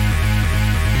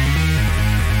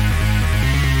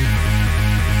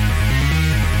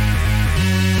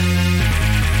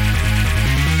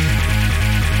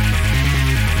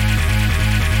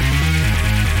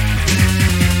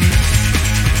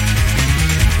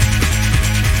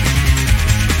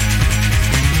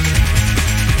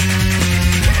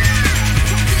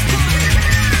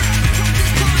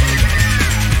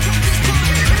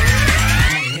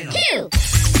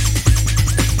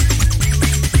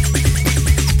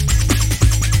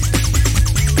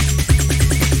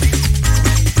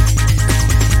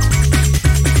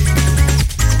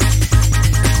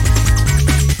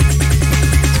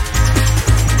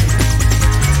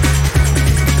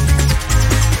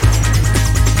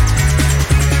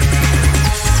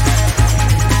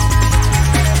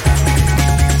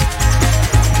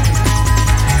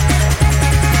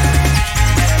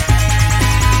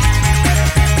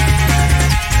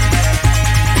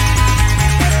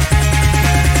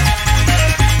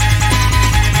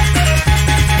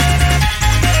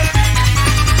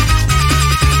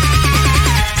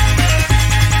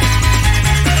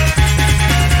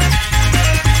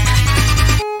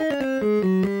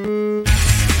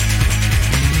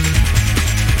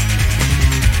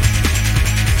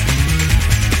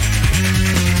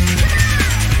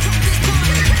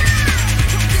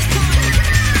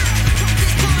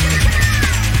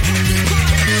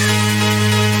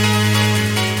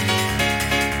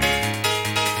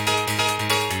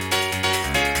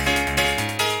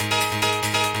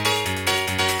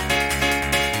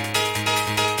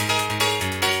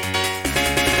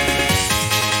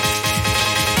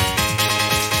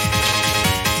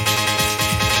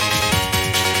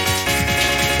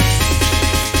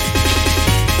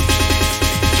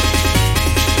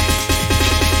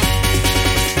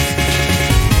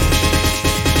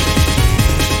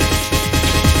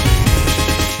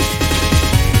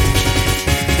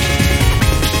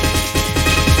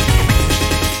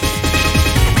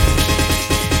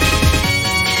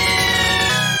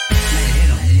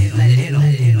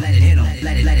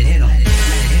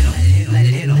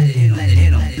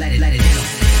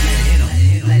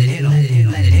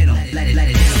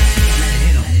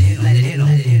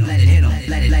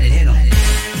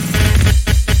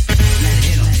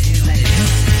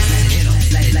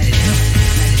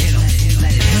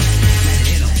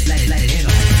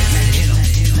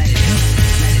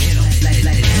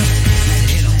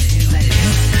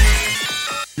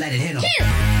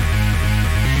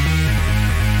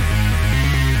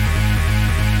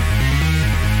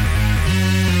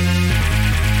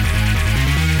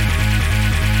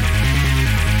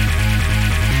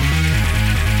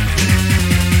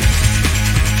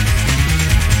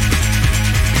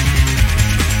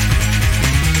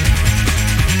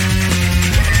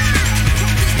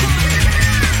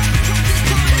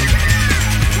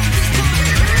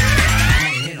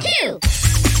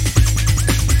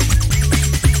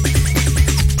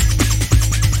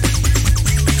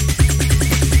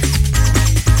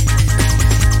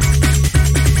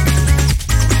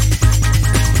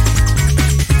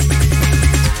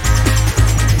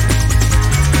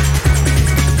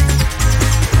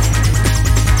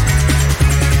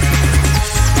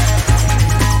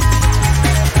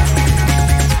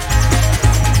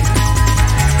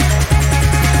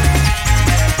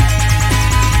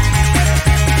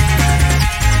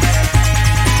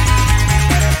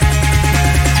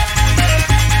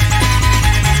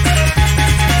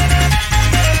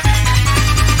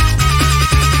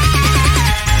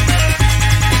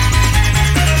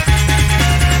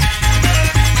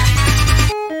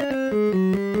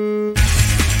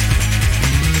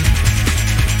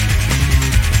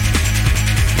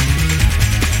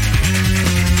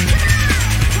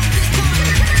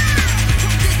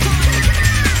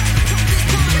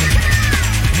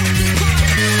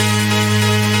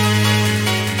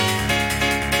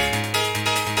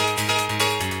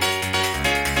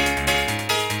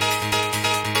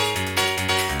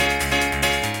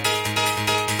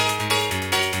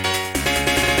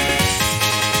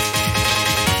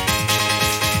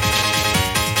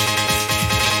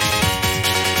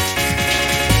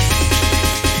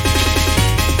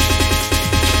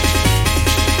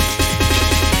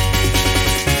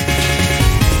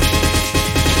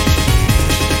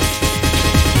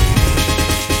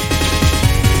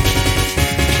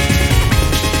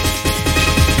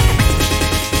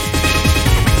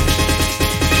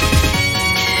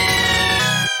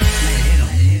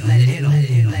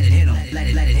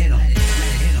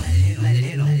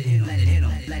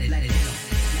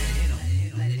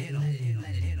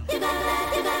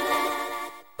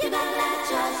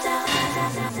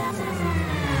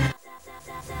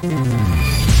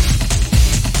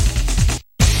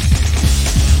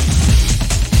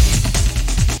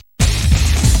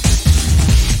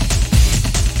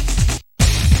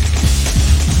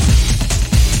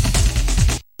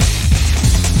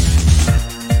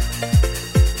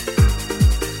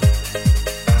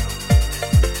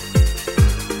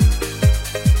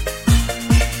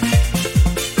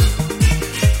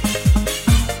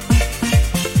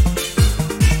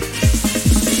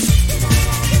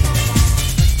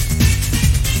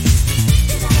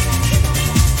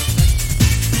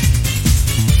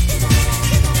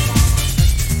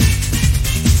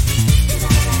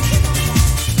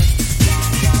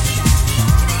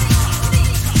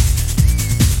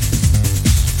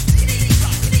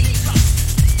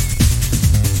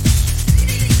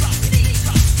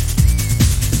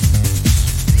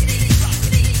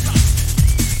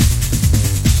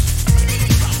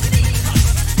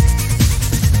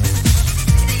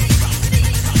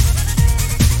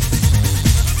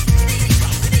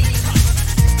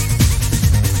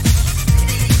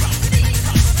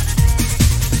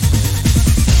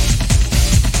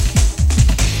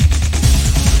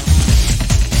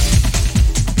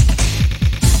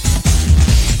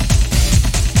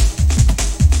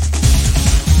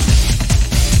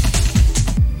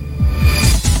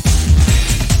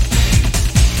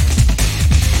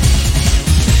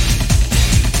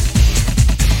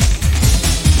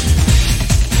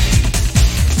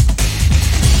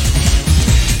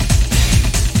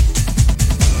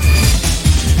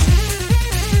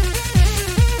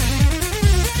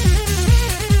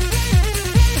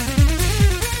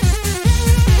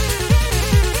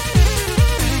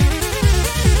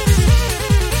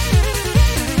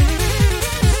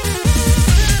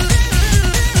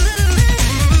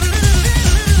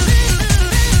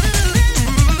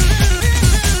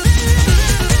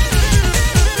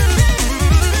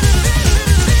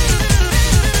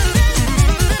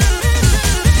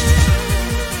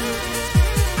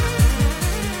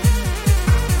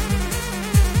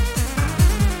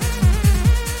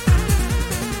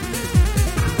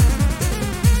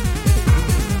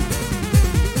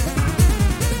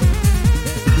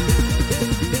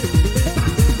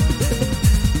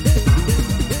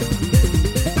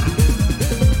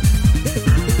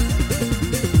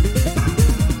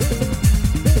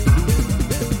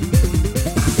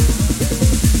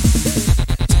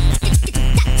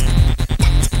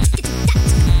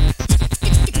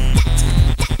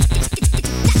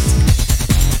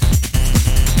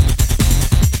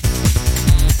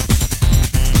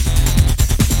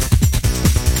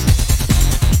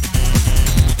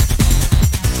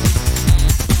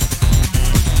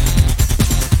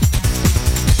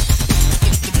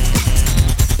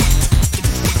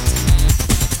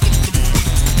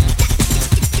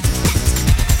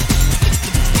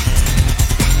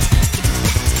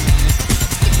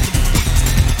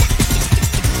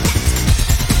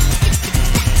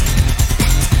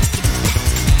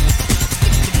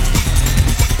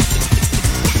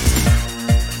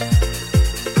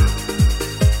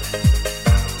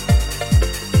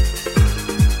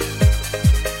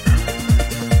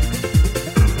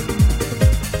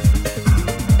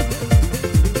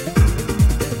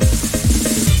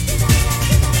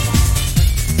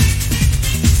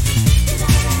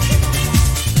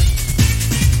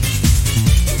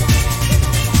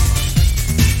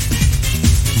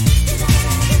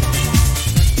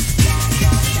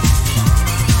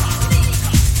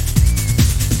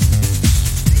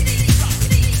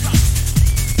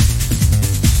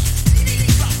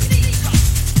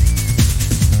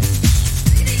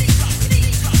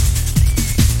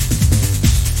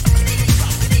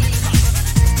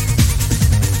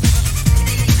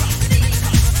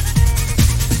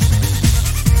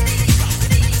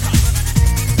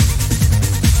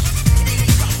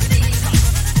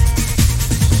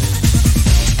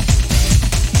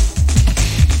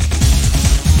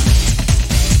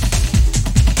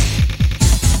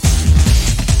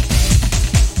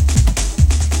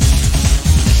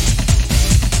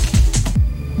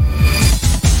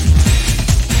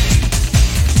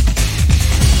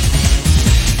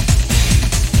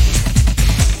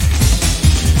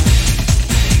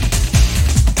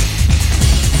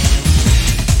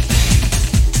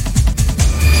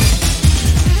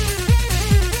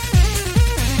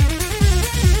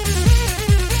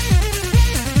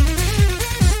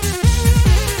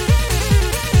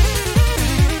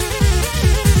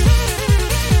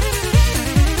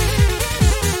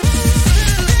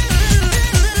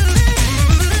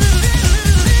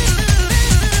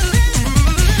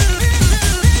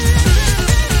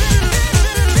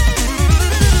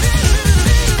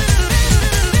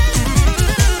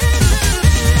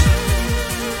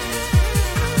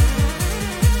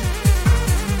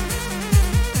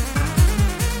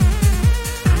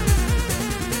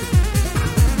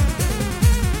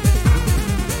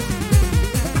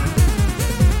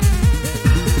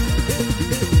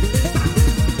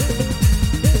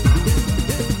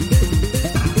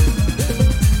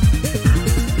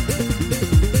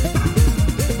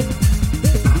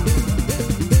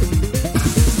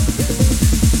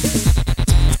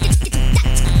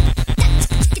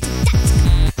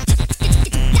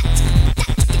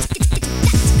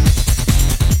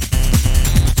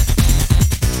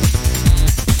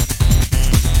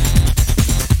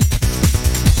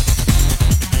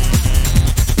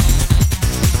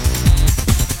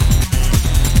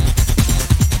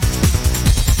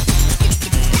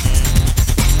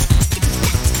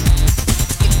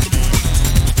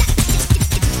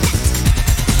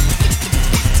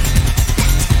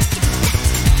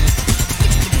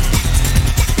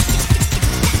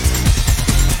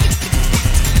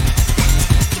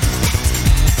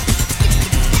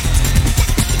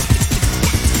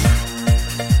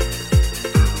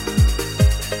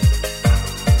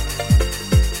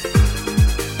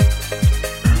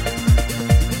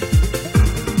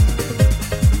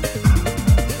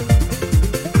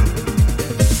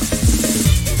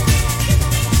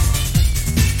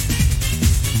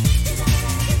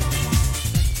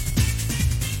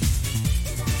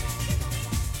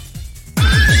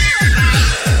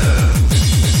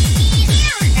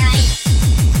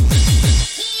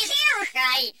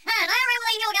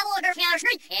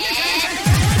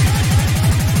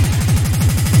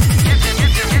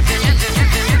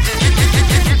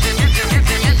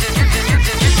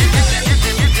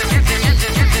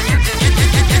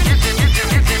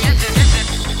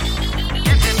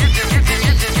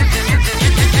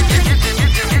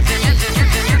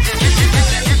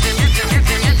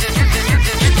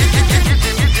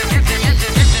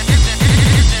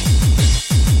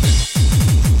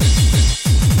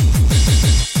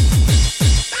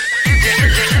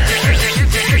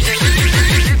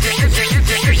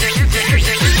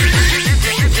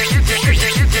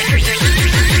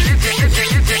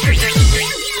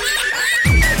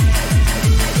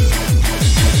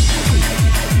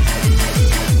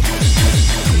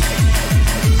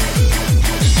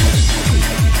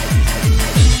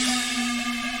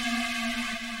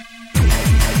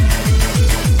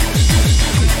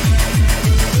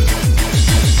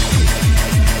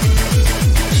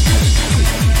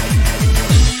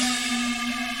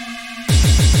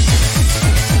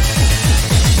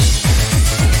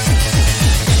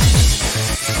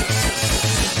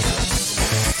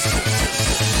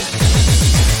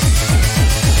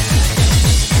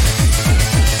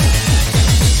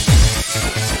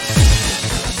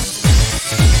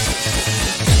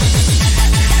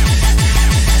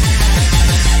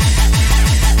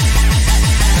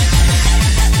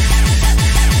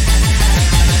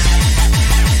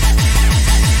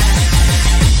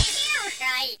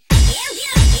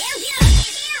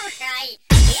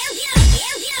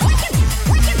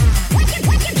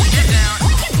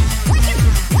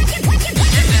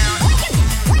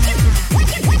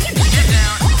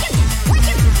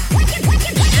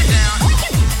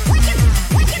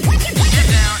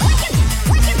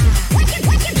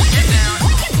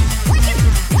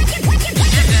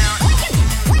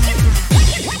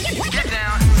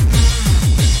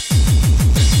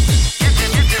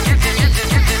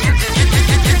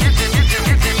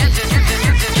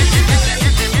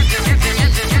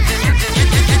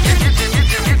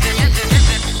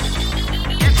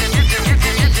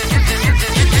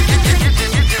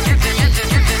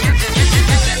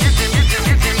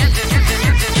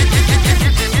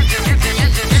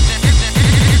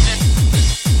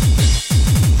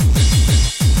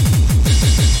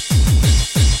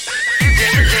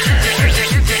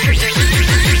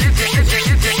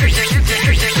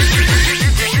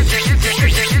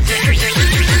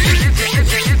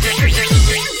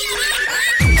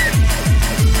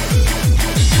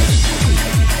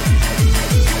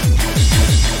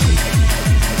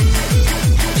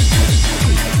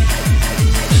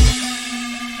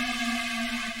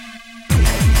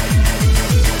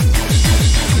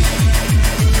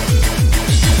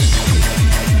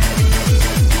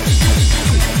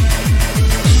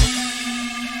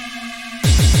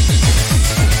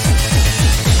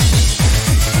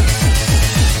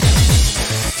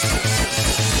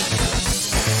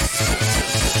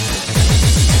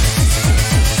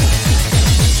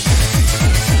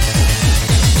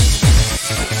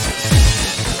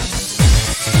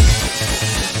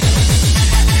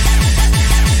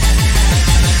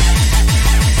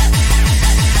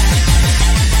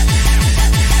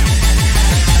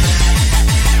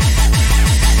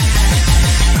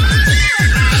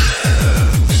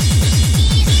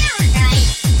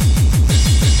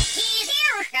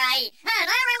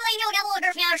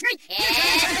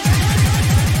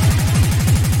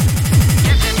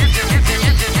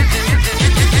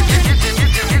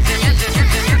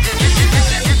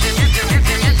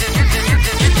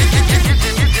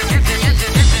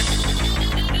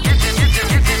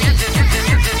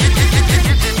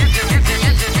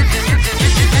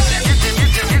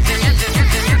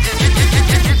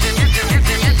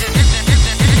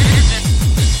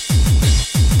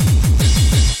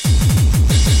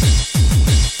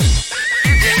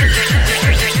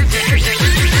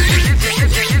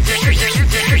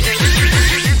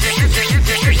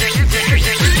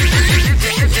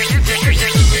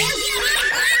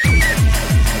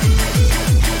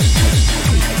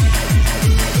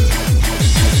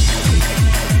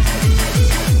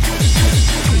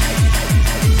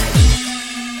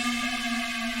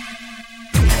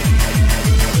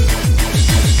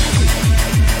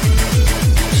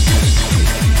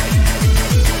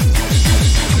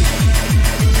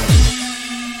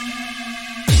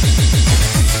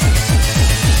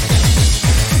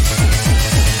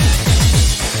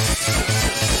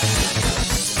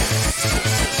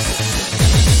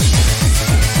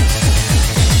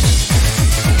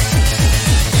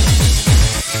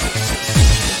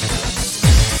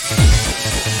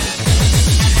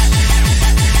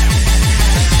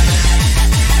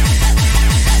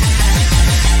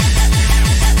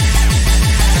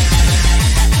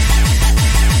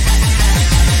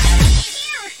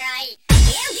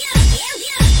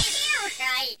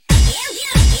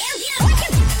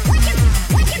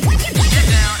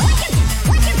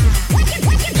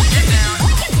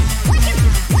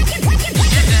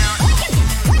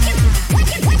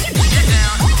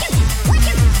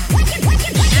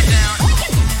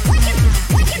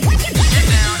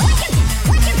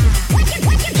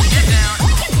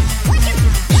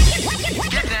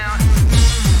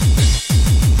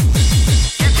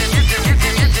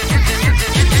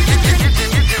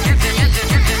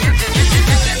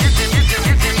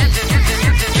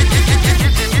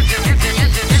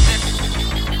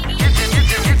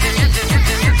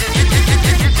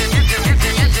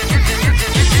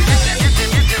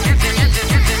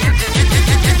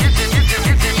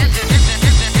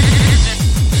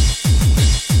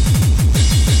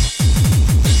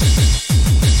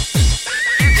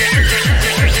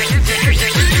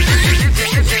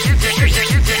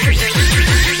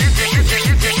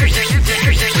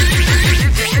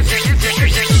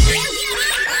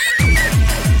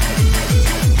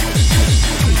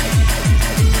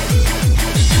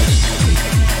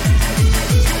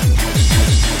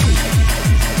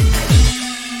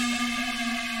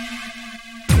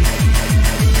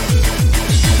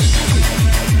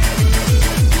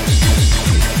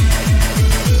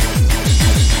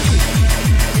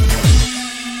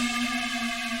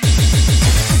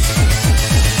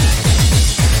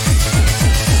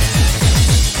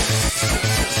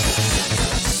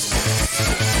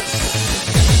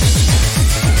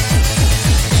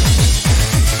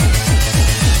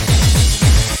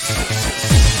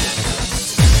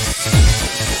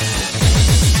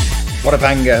 What a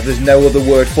banger. There's no other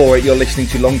word for it. You're listening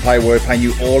to Longplay, where we're playing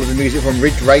you all of the music from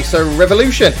Ridge Racer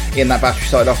Revolution. In that batch, we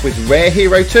started off with Rare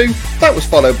Hero 2. That was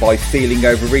followed by Feeling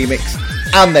Over Remix.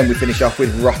 And then we finish off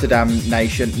with Rotterdam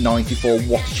Nation 94.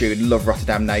 What a tune. Love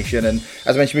Rotterdam Nation. And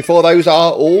as I mentioned before, those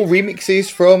are all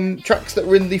remixes from tracks that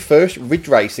were in the first Ridge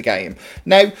Racer game.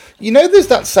 Now, you know there's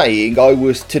that saying, I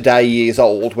was today years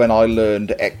old when I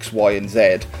learned X, Y and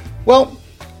Z. Well,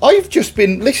 I've just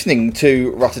been listening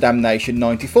to Rotterdam Nation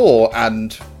 94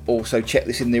 and also checked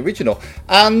this in the original.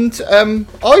 And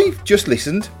I've just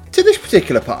listened to this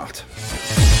particular part.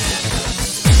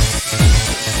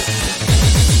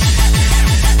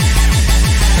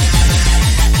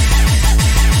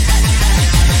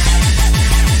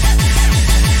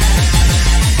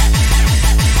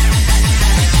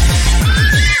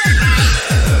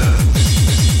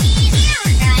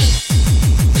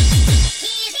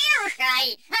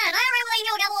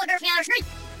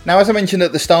 Now, as I mentioned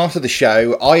at the start of the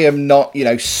show, I am not,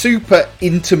 super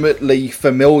intimately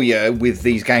familiar with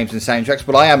these games and soundtracks,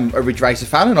 but I am a Ridge Racer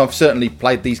fan, and I've certainly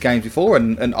played these games before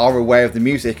and are aware of the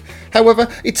music. However,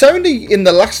 it's only in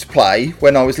the last play,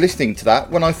 when I was listening to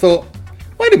that, when I thought,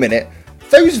 wait a minute,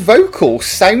 those vocals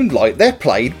sound like they're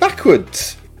played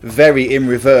backwards. Very in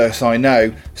reverse, I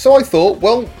know. So I thought,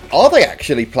 well, are they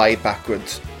actually played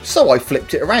backwards? So I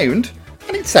flipped it around,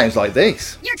 and it sounds like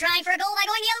this. You're trying for a goal by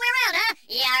going the other way around, huh?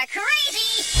 You're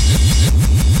crazy!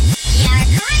 You're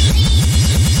crazy!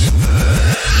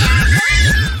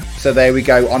 So there we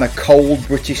go, on a cold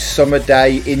British summer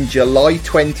day in July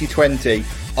 2020,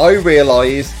 I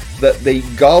realised that the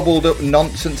garbled up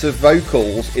nonsense of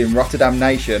vocals in Rotterdam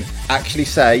Nation actually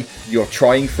say, you're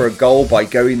trying for a goal by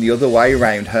going the other way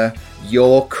around, huh?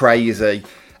 You're crazy.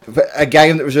 A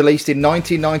game that was released in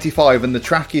 1995, and the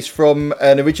track is from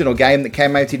an original game that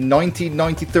came out in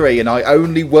 1993, and I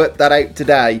only worked that out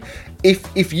today.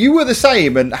 If you were the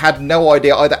same and had no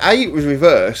idea, either A, it was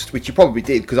reversed, which you probably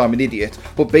did because I'm an idiot,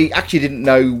 but B, actually didn't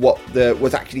know what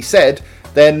was actually said,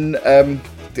 then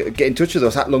get in touch with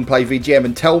us at Longplay VGM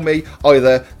and tell me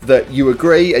either that you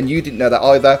agree and you didn't know that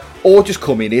either, or just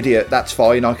call me an idiot. That's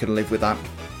fine, I can live with that.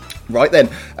 Right then,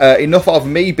 enough of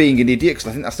me being an idiot, because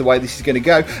I think that's the way this is going to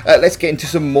go. Let's get into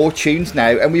some more tunes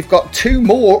now, and we've got 2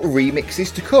 more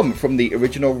remixes to come from the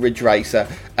original Ridge Racer,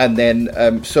 and then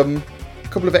some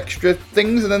couple of extra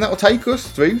things, and then that will take us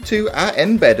through to our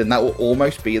end bed, and that will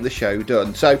almost be the show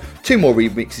done. So 2 more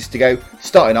remixes to go,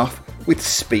 starting off with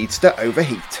Speedster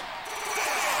Overheat.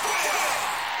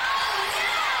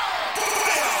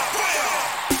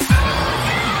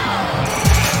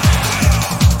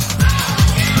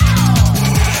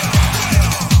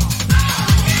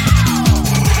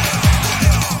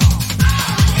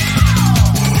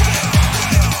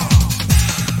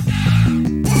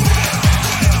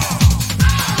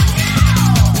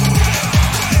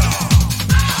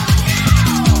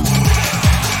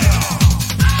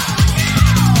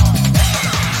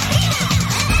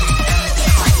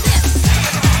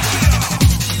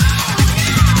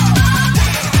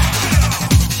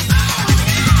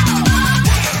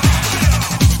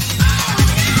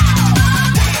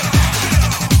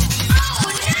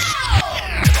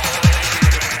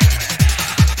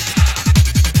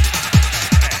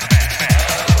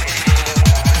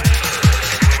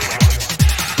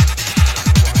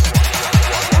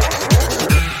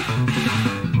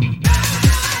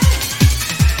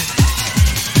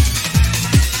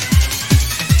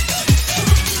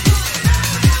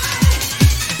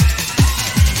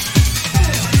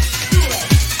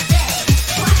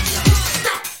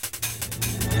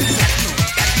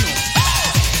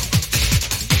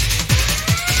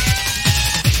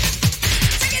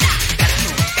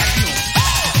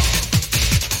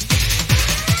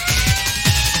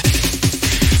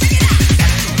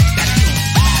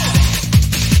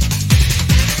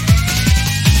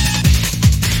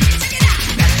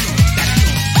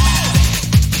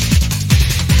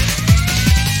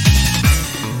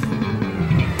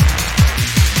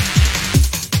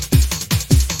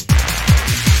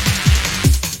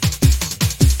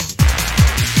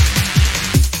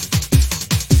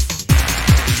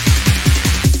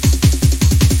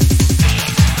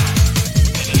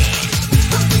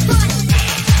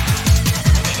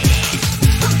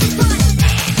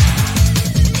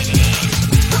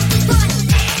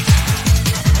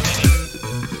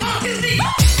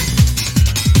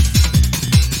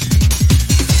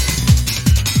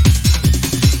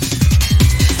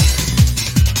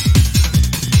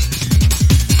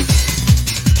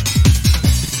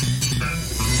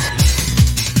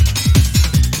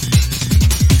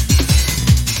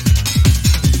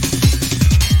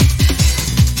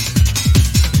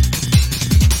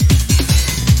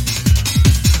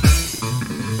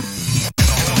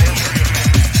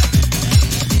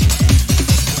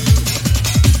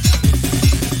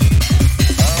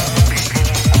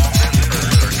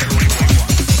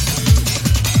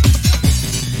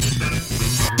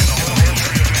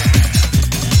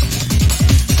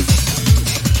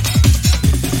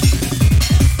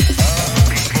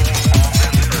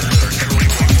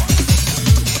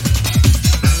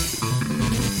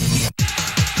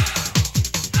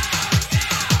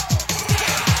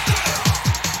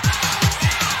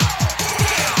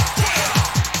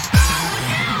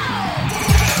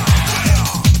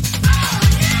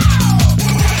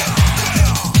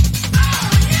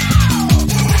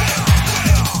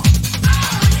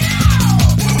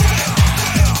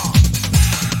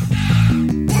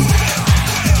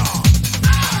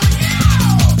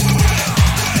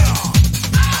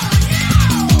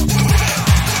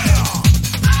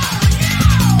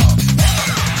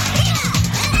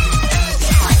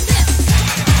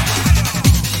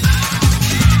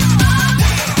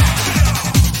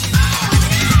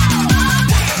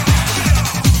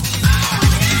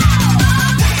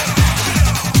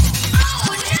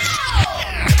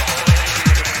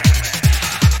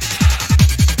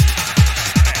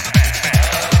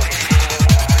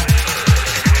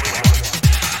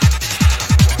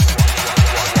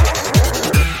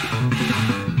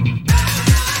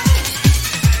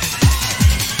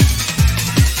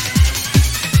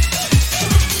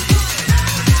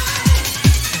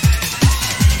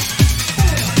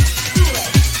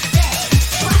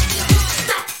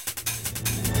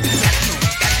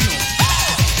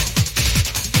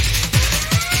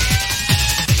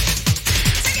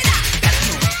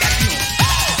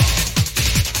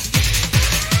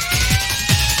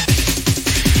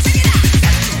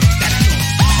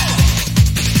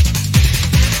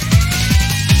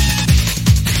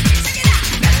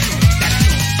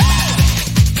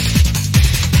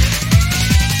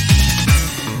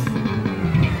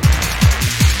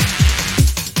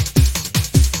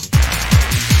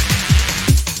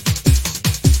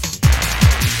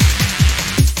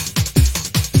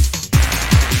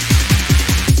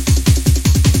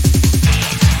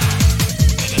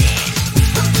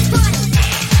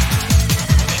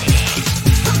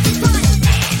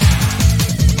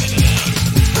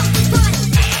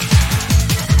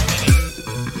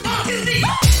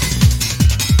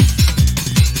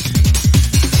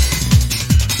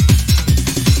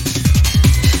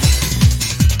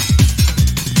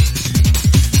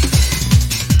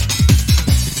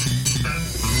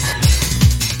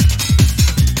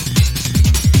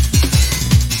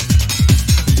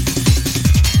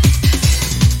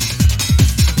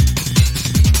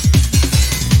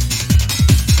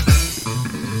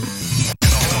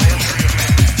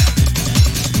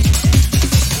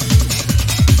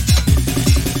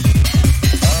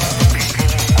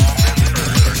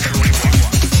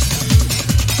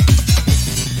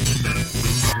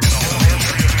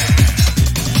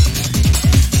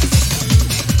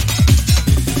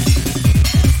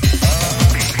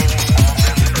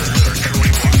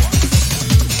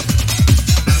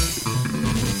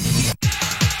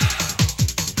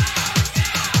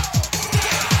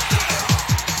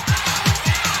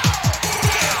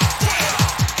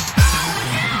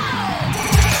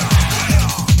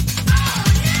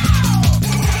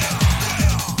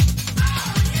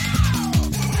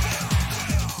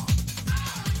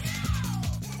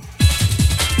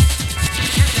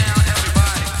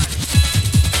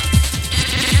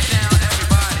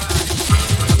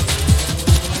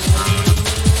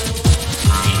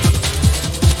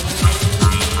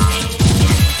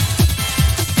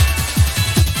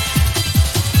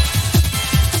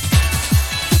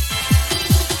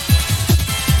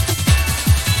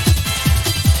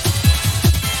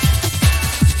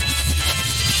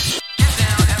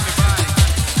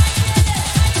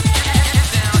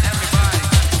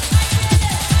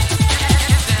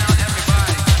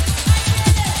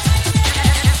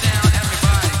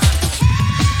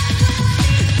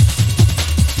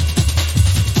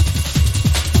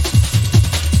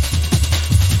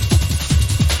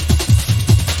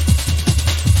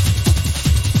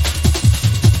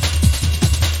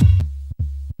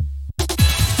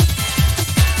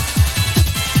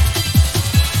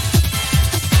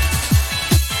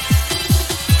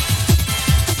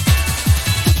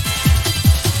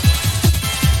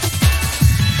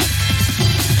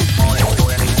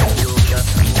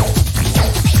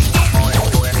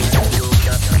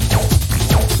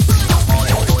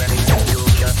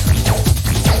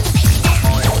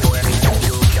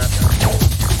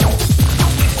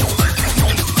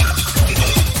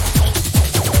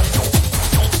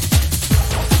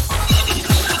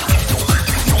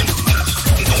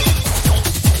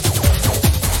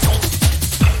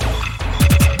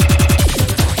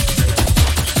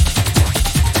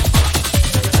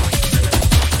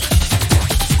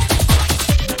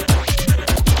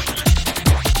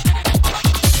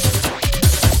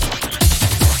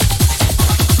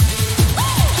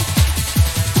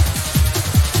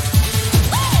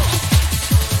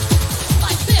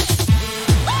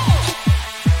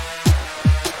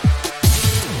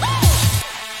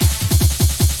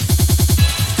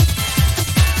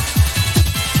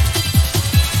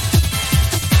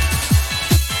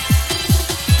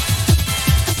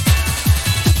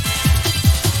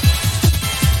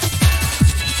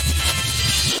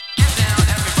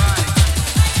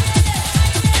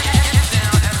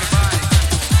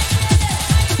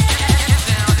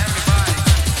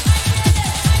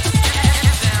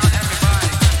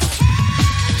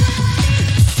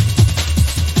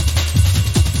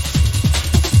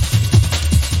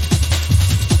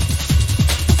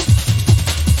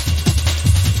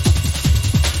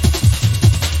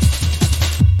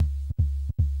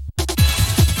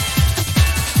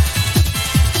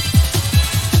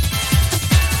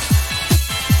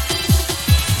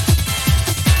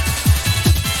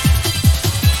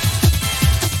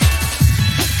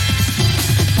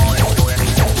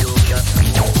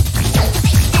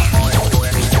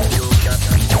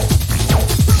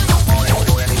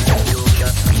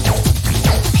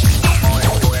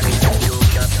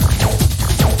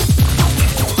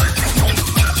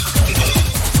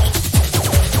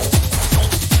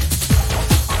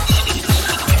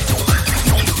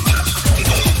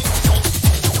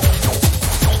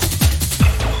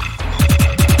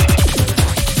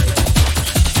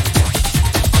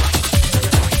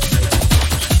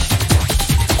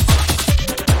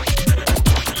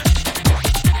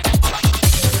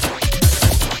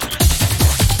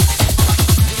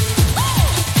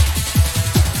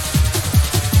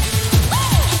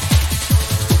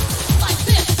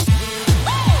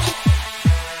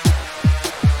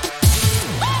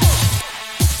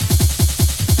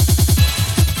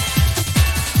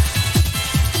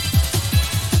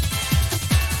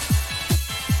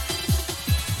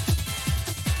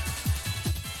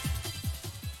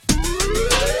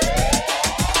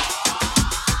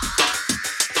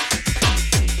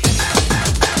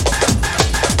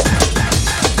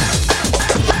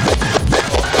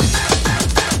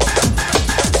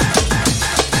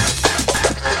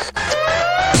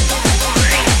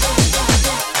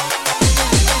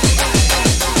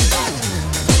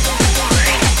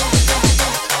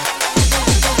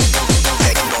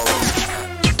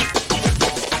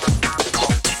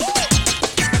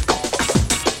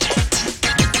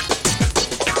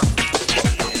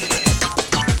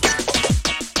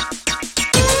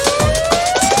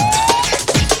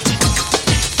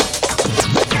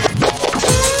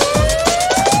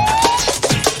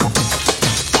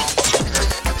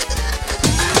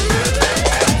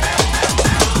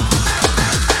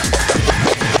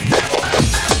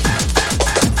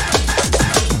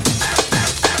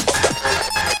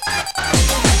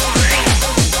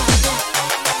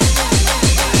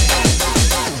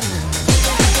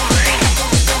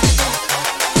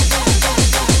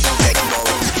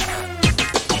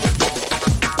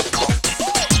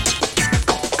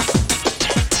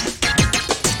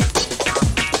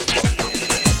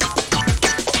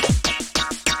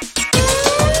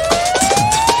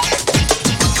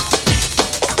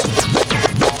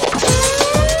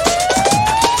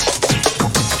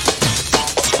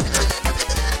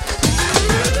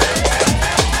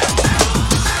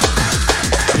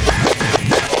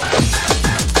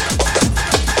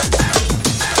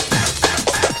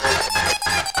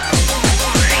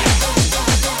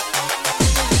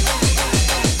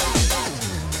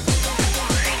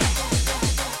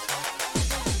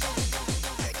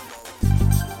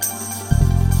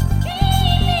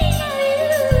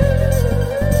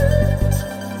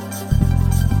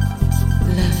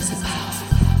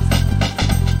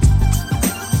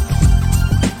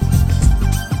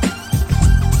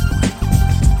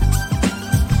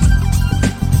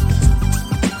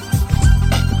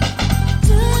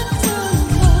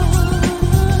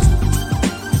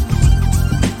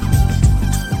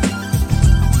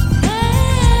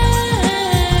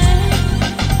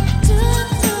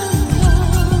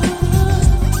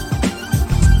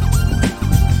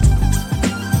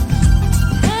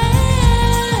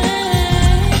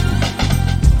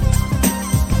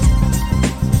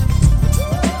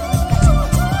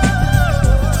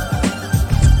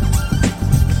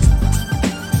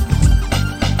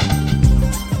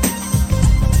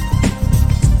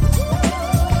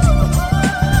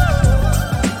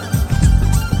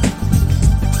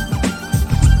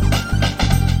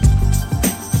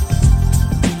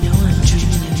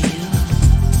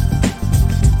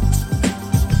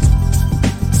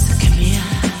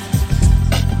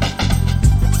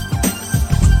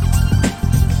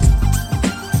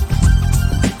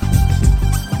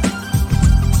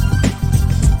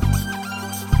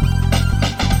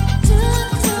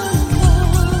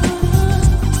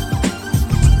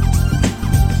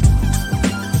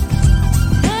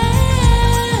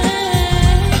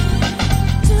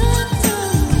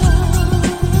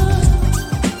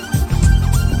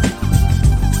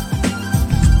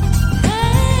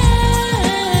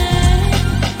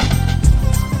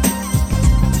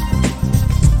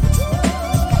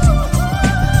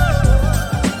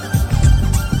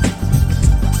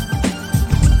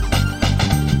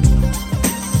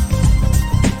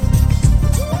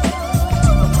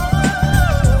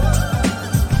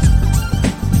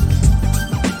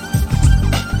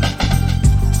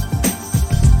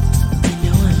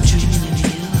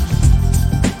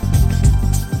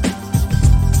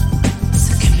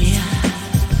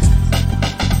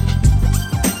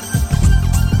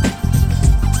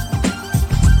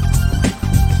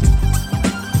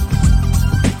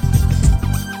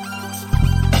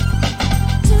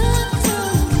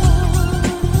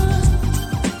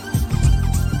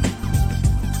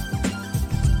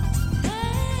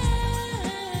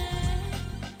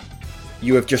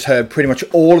 you have just heard pretty much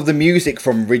all of the music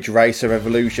from Ridge Racer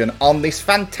Revolution on this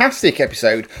fantastic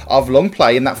episode of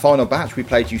Longplay. In that final batch, we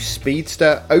played you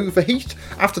Speedster Overheat.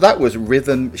 After that was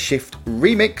Rhythm Shift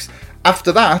Remix.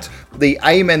 After that, the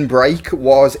Amen break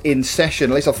was in session.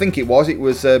 At least I think it was. It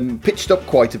was pitched up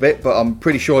quite a bit, but I'm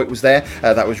pretty sure it was there.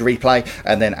 That was replay.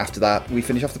 And then after that, we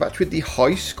finished off the batch with the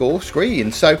high score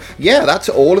screen. So, yeah, that's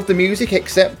all of the music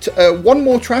except one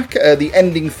more track. The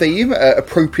ending theme,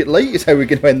 appropriately, is how we're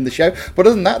going to end the show. But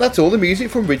other than that, that's all the music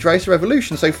from Ridge Racer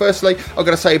Revolution. So, firstly, I've got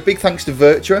to say a big thanks to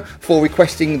Virtua for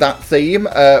requesting that theme.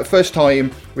 First time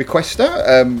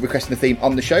requester, requesting the theme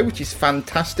on the show, which is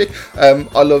fantastic.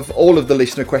 I love all of the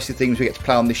listener requested themes we get to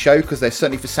play on this show, because they're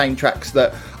certainly for soundtracks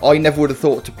that I never would have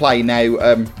thought to play.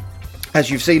 Now, as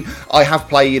you've seen, I have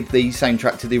played the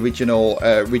soundtrack to the original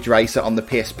Ridge Racer on the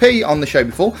PSP on the show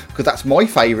before, because that's my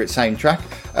favourite soundtrack.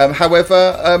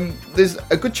 However, there's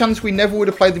a good chance we never would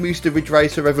have played the music of Ridge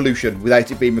Racer Revolution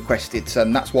without it being requested,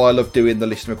 and that's why I love doing the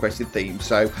listener requested theme.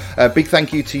 So big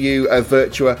thank you to you,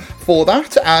 Virtua, for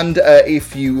that. And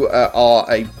if you are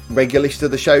a regular listener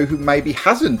of the show who maybe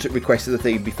hasn't requested the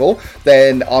theme before,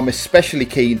 then I'm especially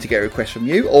keen to get a request from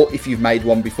you, or if you've made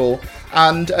one before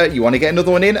and you want to get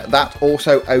another one in, that's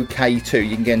also okay too.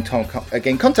 You can get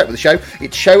in contact with the show.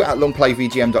 It's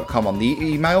show@longplayvgm.com on the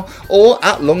email, or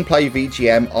at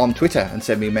longplayvgm on Twitter, and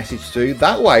send me a message through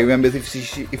that way. Remember,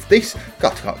 if this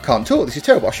God, I can't talk, this is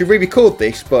terrible. I should re-record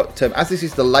this, but as this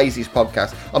is the laziest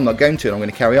podcast, I'm not going to, and I'm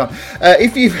going to carry on.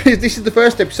 If this is the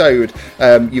first episode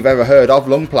you've ever heard of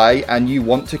Longplay, and you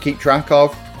want to keep track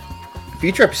of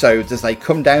future episodes as they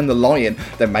come down the line,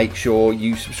 then make sure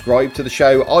you subscribe to the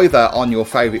show either on your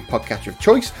favourite podcatcher of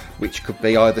choice, which could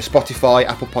be either Spotify,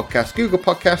 Apple Podcasts, Google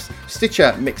Podcasts,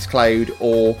 Stitcher, Mixcloud,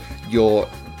 or your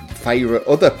favourite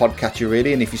other podcatcher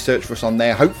really. And if you search for us on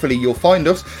there, hopefully you'll find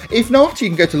us. If not, you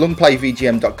can go to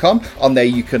longplayvgm.com. On there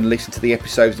you can listen to the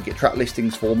episodes and get track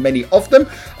listings for many of them,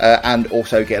 and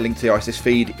also get a link to the RSS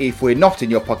feed if we're not in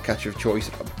your podcatcher of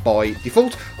choice by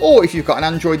default. Or if you've got an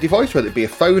Android device, whether it be a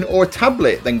phone or a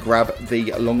tablet, then grab the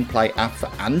Longplay app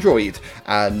for Android,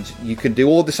 and you can do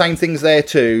all the same things there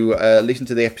too. Listen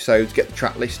to the episodes, get the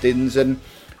track listings, and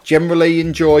generally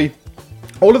enjoy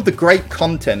all of the great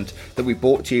content that we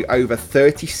brought to you over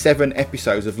 37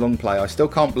 episodes of Longplay. I still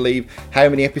can't believe how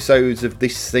many episodes of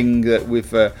this thing that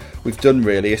we've done,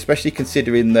 really, especially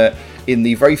considering that in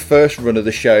the very first run of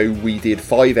the show we did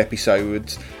 5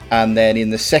 episodes, and then in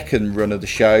the second run of the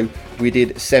show we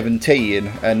did 17,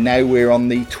 and now we're on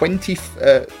the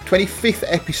 25th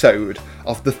episode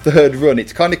of the third run.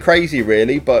 It's kind of crazy,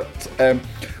 really, but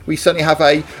we certainly have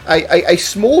a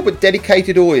small but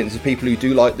dedicated audience of people who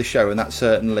do like the show, and that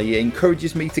certainly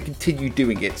encourages me to continue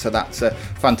doing it. So that's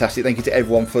fantastic. Thank you to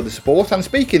everyone for the support. And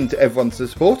speaking to everyone for the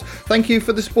support, thank you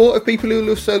for the support of people who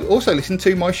also listen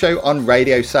to my show on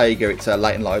Radio Sega. It's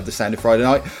Late and Live, The Sound of Friday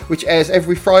Night, which airs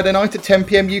every Friday night at 10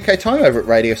 PM UK time over at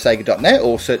radiosega.net,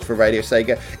 or search for Radio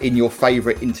Sega in your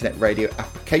favourite internet radio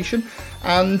application.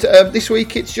 And this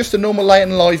week it's just a normal Late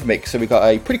and Live mix, so we've got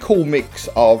a pretty cool mix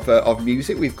of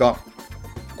music. We've got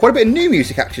quite a bit of new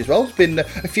music actually as well. There's been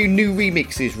a few new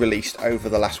remixes released over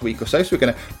the last week or so, so we're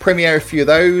going to premiere a few of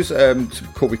those, some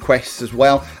cool requests as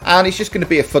well, and it's just going to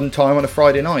be a fun time on a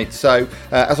Friday night. So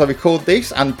as I record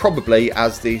this, and probably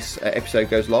as this episode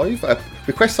goes live,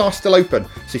 requests are still open,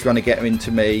 so if you want to get them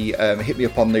into me, hit me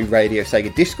up on the Radio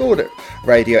Sega Discord at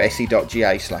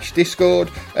radiose.ga/discord,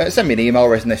 send me an email,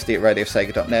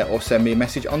 residentsd@radiosega.net, or send me a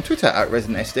message on Twitter at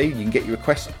residentsd. You can get your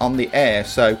requests on the air.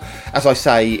 So as I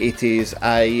say, it is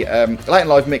a Late and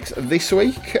Live mix this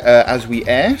week as we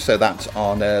air, so that's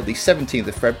on the 17th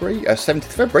of February,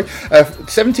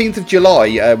 17th of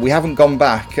July. We haven't gone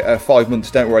back 5 months,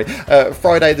 don't worry.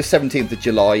 Friday the 17th of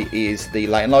July is the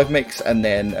Late and Live mix, and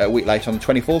then a week later on the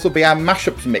 24th will be our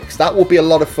mashups mix. That will be a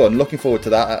lot of fun. Looking forward to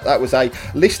that. That was a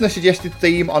listener suggested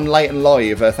theme on Late and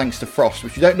Live, thanks to Frost,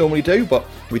 which we don't normally do, but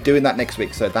we're doing that next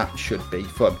week, so that should be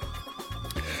fun.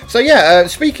 So yeah,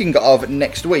 speaking of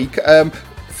next week,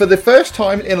 for the first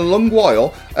time in a long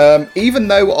while, even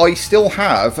though I still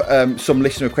have some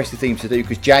listener requested themes to do,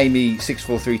 because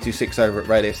Jamie64326 over at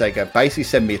Radio Sega basically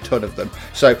sent me a ton of them.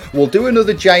 So we'll do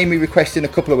another Jamie request in a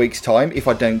couple of weeks' time if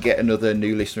I don't get another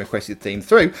new listener requested theme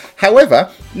through. However,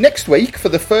 next week, for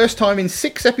the first time in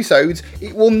 6 episodes,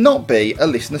 it will not be a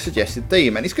listener suggested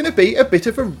theme, and it's going to be a bit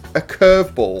of a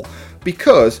curveball,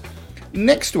 because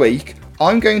next week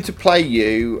I'm going to play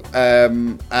you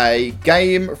a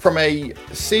game from a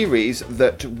series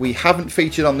that we haven't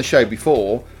featured on the show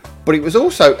before, but it was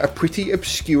also a pretty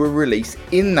obscure release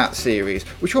in that series,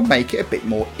 which will make it a bit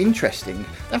more interesting.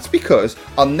 That's because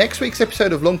on next week's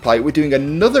episode of Longplay, we're doing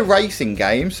another racing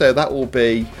game, so that will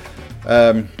be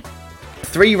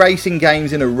 3 racing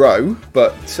games in a row,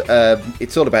 but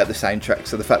it's all about the soundtrack,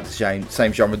 so the fact that the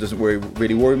same genre doesn't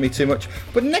really worry me too much.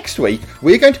 But next week,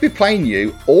 we're going to be playing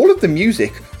you all of the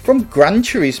music from Gran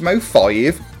Turismo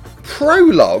 5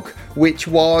 Prologue, which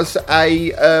was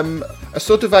a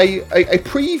sort of a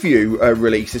preview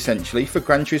release, essentially, for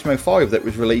Gran Turismo 5 that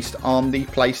was released on the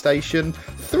PlayStation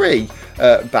 3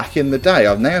 back in the day.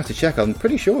 I've now have to check. I'm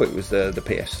pretty sure it was the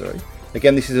PS3.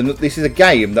 Again, this is a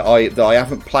game that I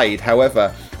haven't played.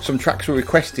 However, some tracks were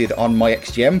requested on my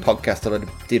XGM podcast that I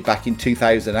did back in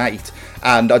 2008,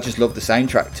 and I just love the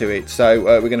soundtrack to it. So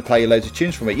we're going to play loads of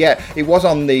tunes from it. Yeah, it was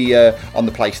on the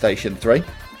PlayStation 3,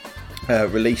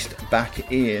 released back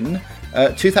in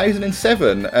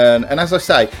 2007, and as I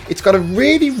say, it's got a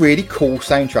really cool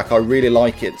soundtrack. I really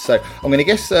like it, so I'm going to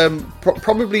guess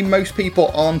probably most people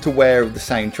aren't aware of the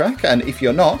soundtrack, and if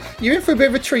you're not, you're in for a bit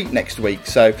of a treat next week.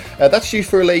 So that's due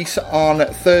for release on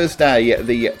Thursday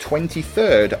the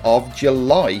 23rd of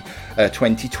July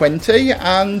 2020,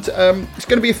 and it's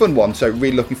going to be a fun one, so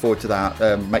really looking forward to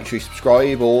that. Make sure you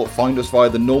subscribe or find us via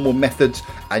the normal methods,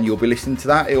 and you'll be listening to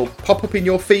that. It'll pop up in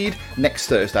your feed next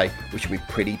Thursday, which will be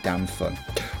pretty damn fun.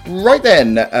 Right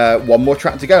then, one more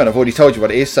track to go, and I've already told you what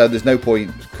it is, so there's no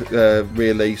point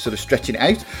really sort of stretching it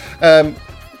out.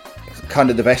 Kind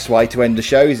of the best way to end the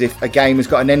show is if a game has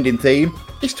got an ending theme,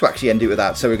 is to actually end it with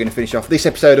that. So we're going to finish off this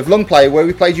episode of Longplay, where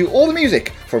we played you all the music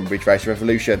from Ridge Racer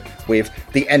Revolution with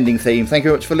the ending theme. Thank you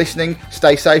very much for listening.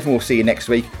 Stay safe, and we'll see you next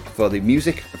week for the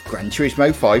music of Gran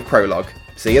Turismo 5 Prologue.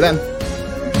 See you then.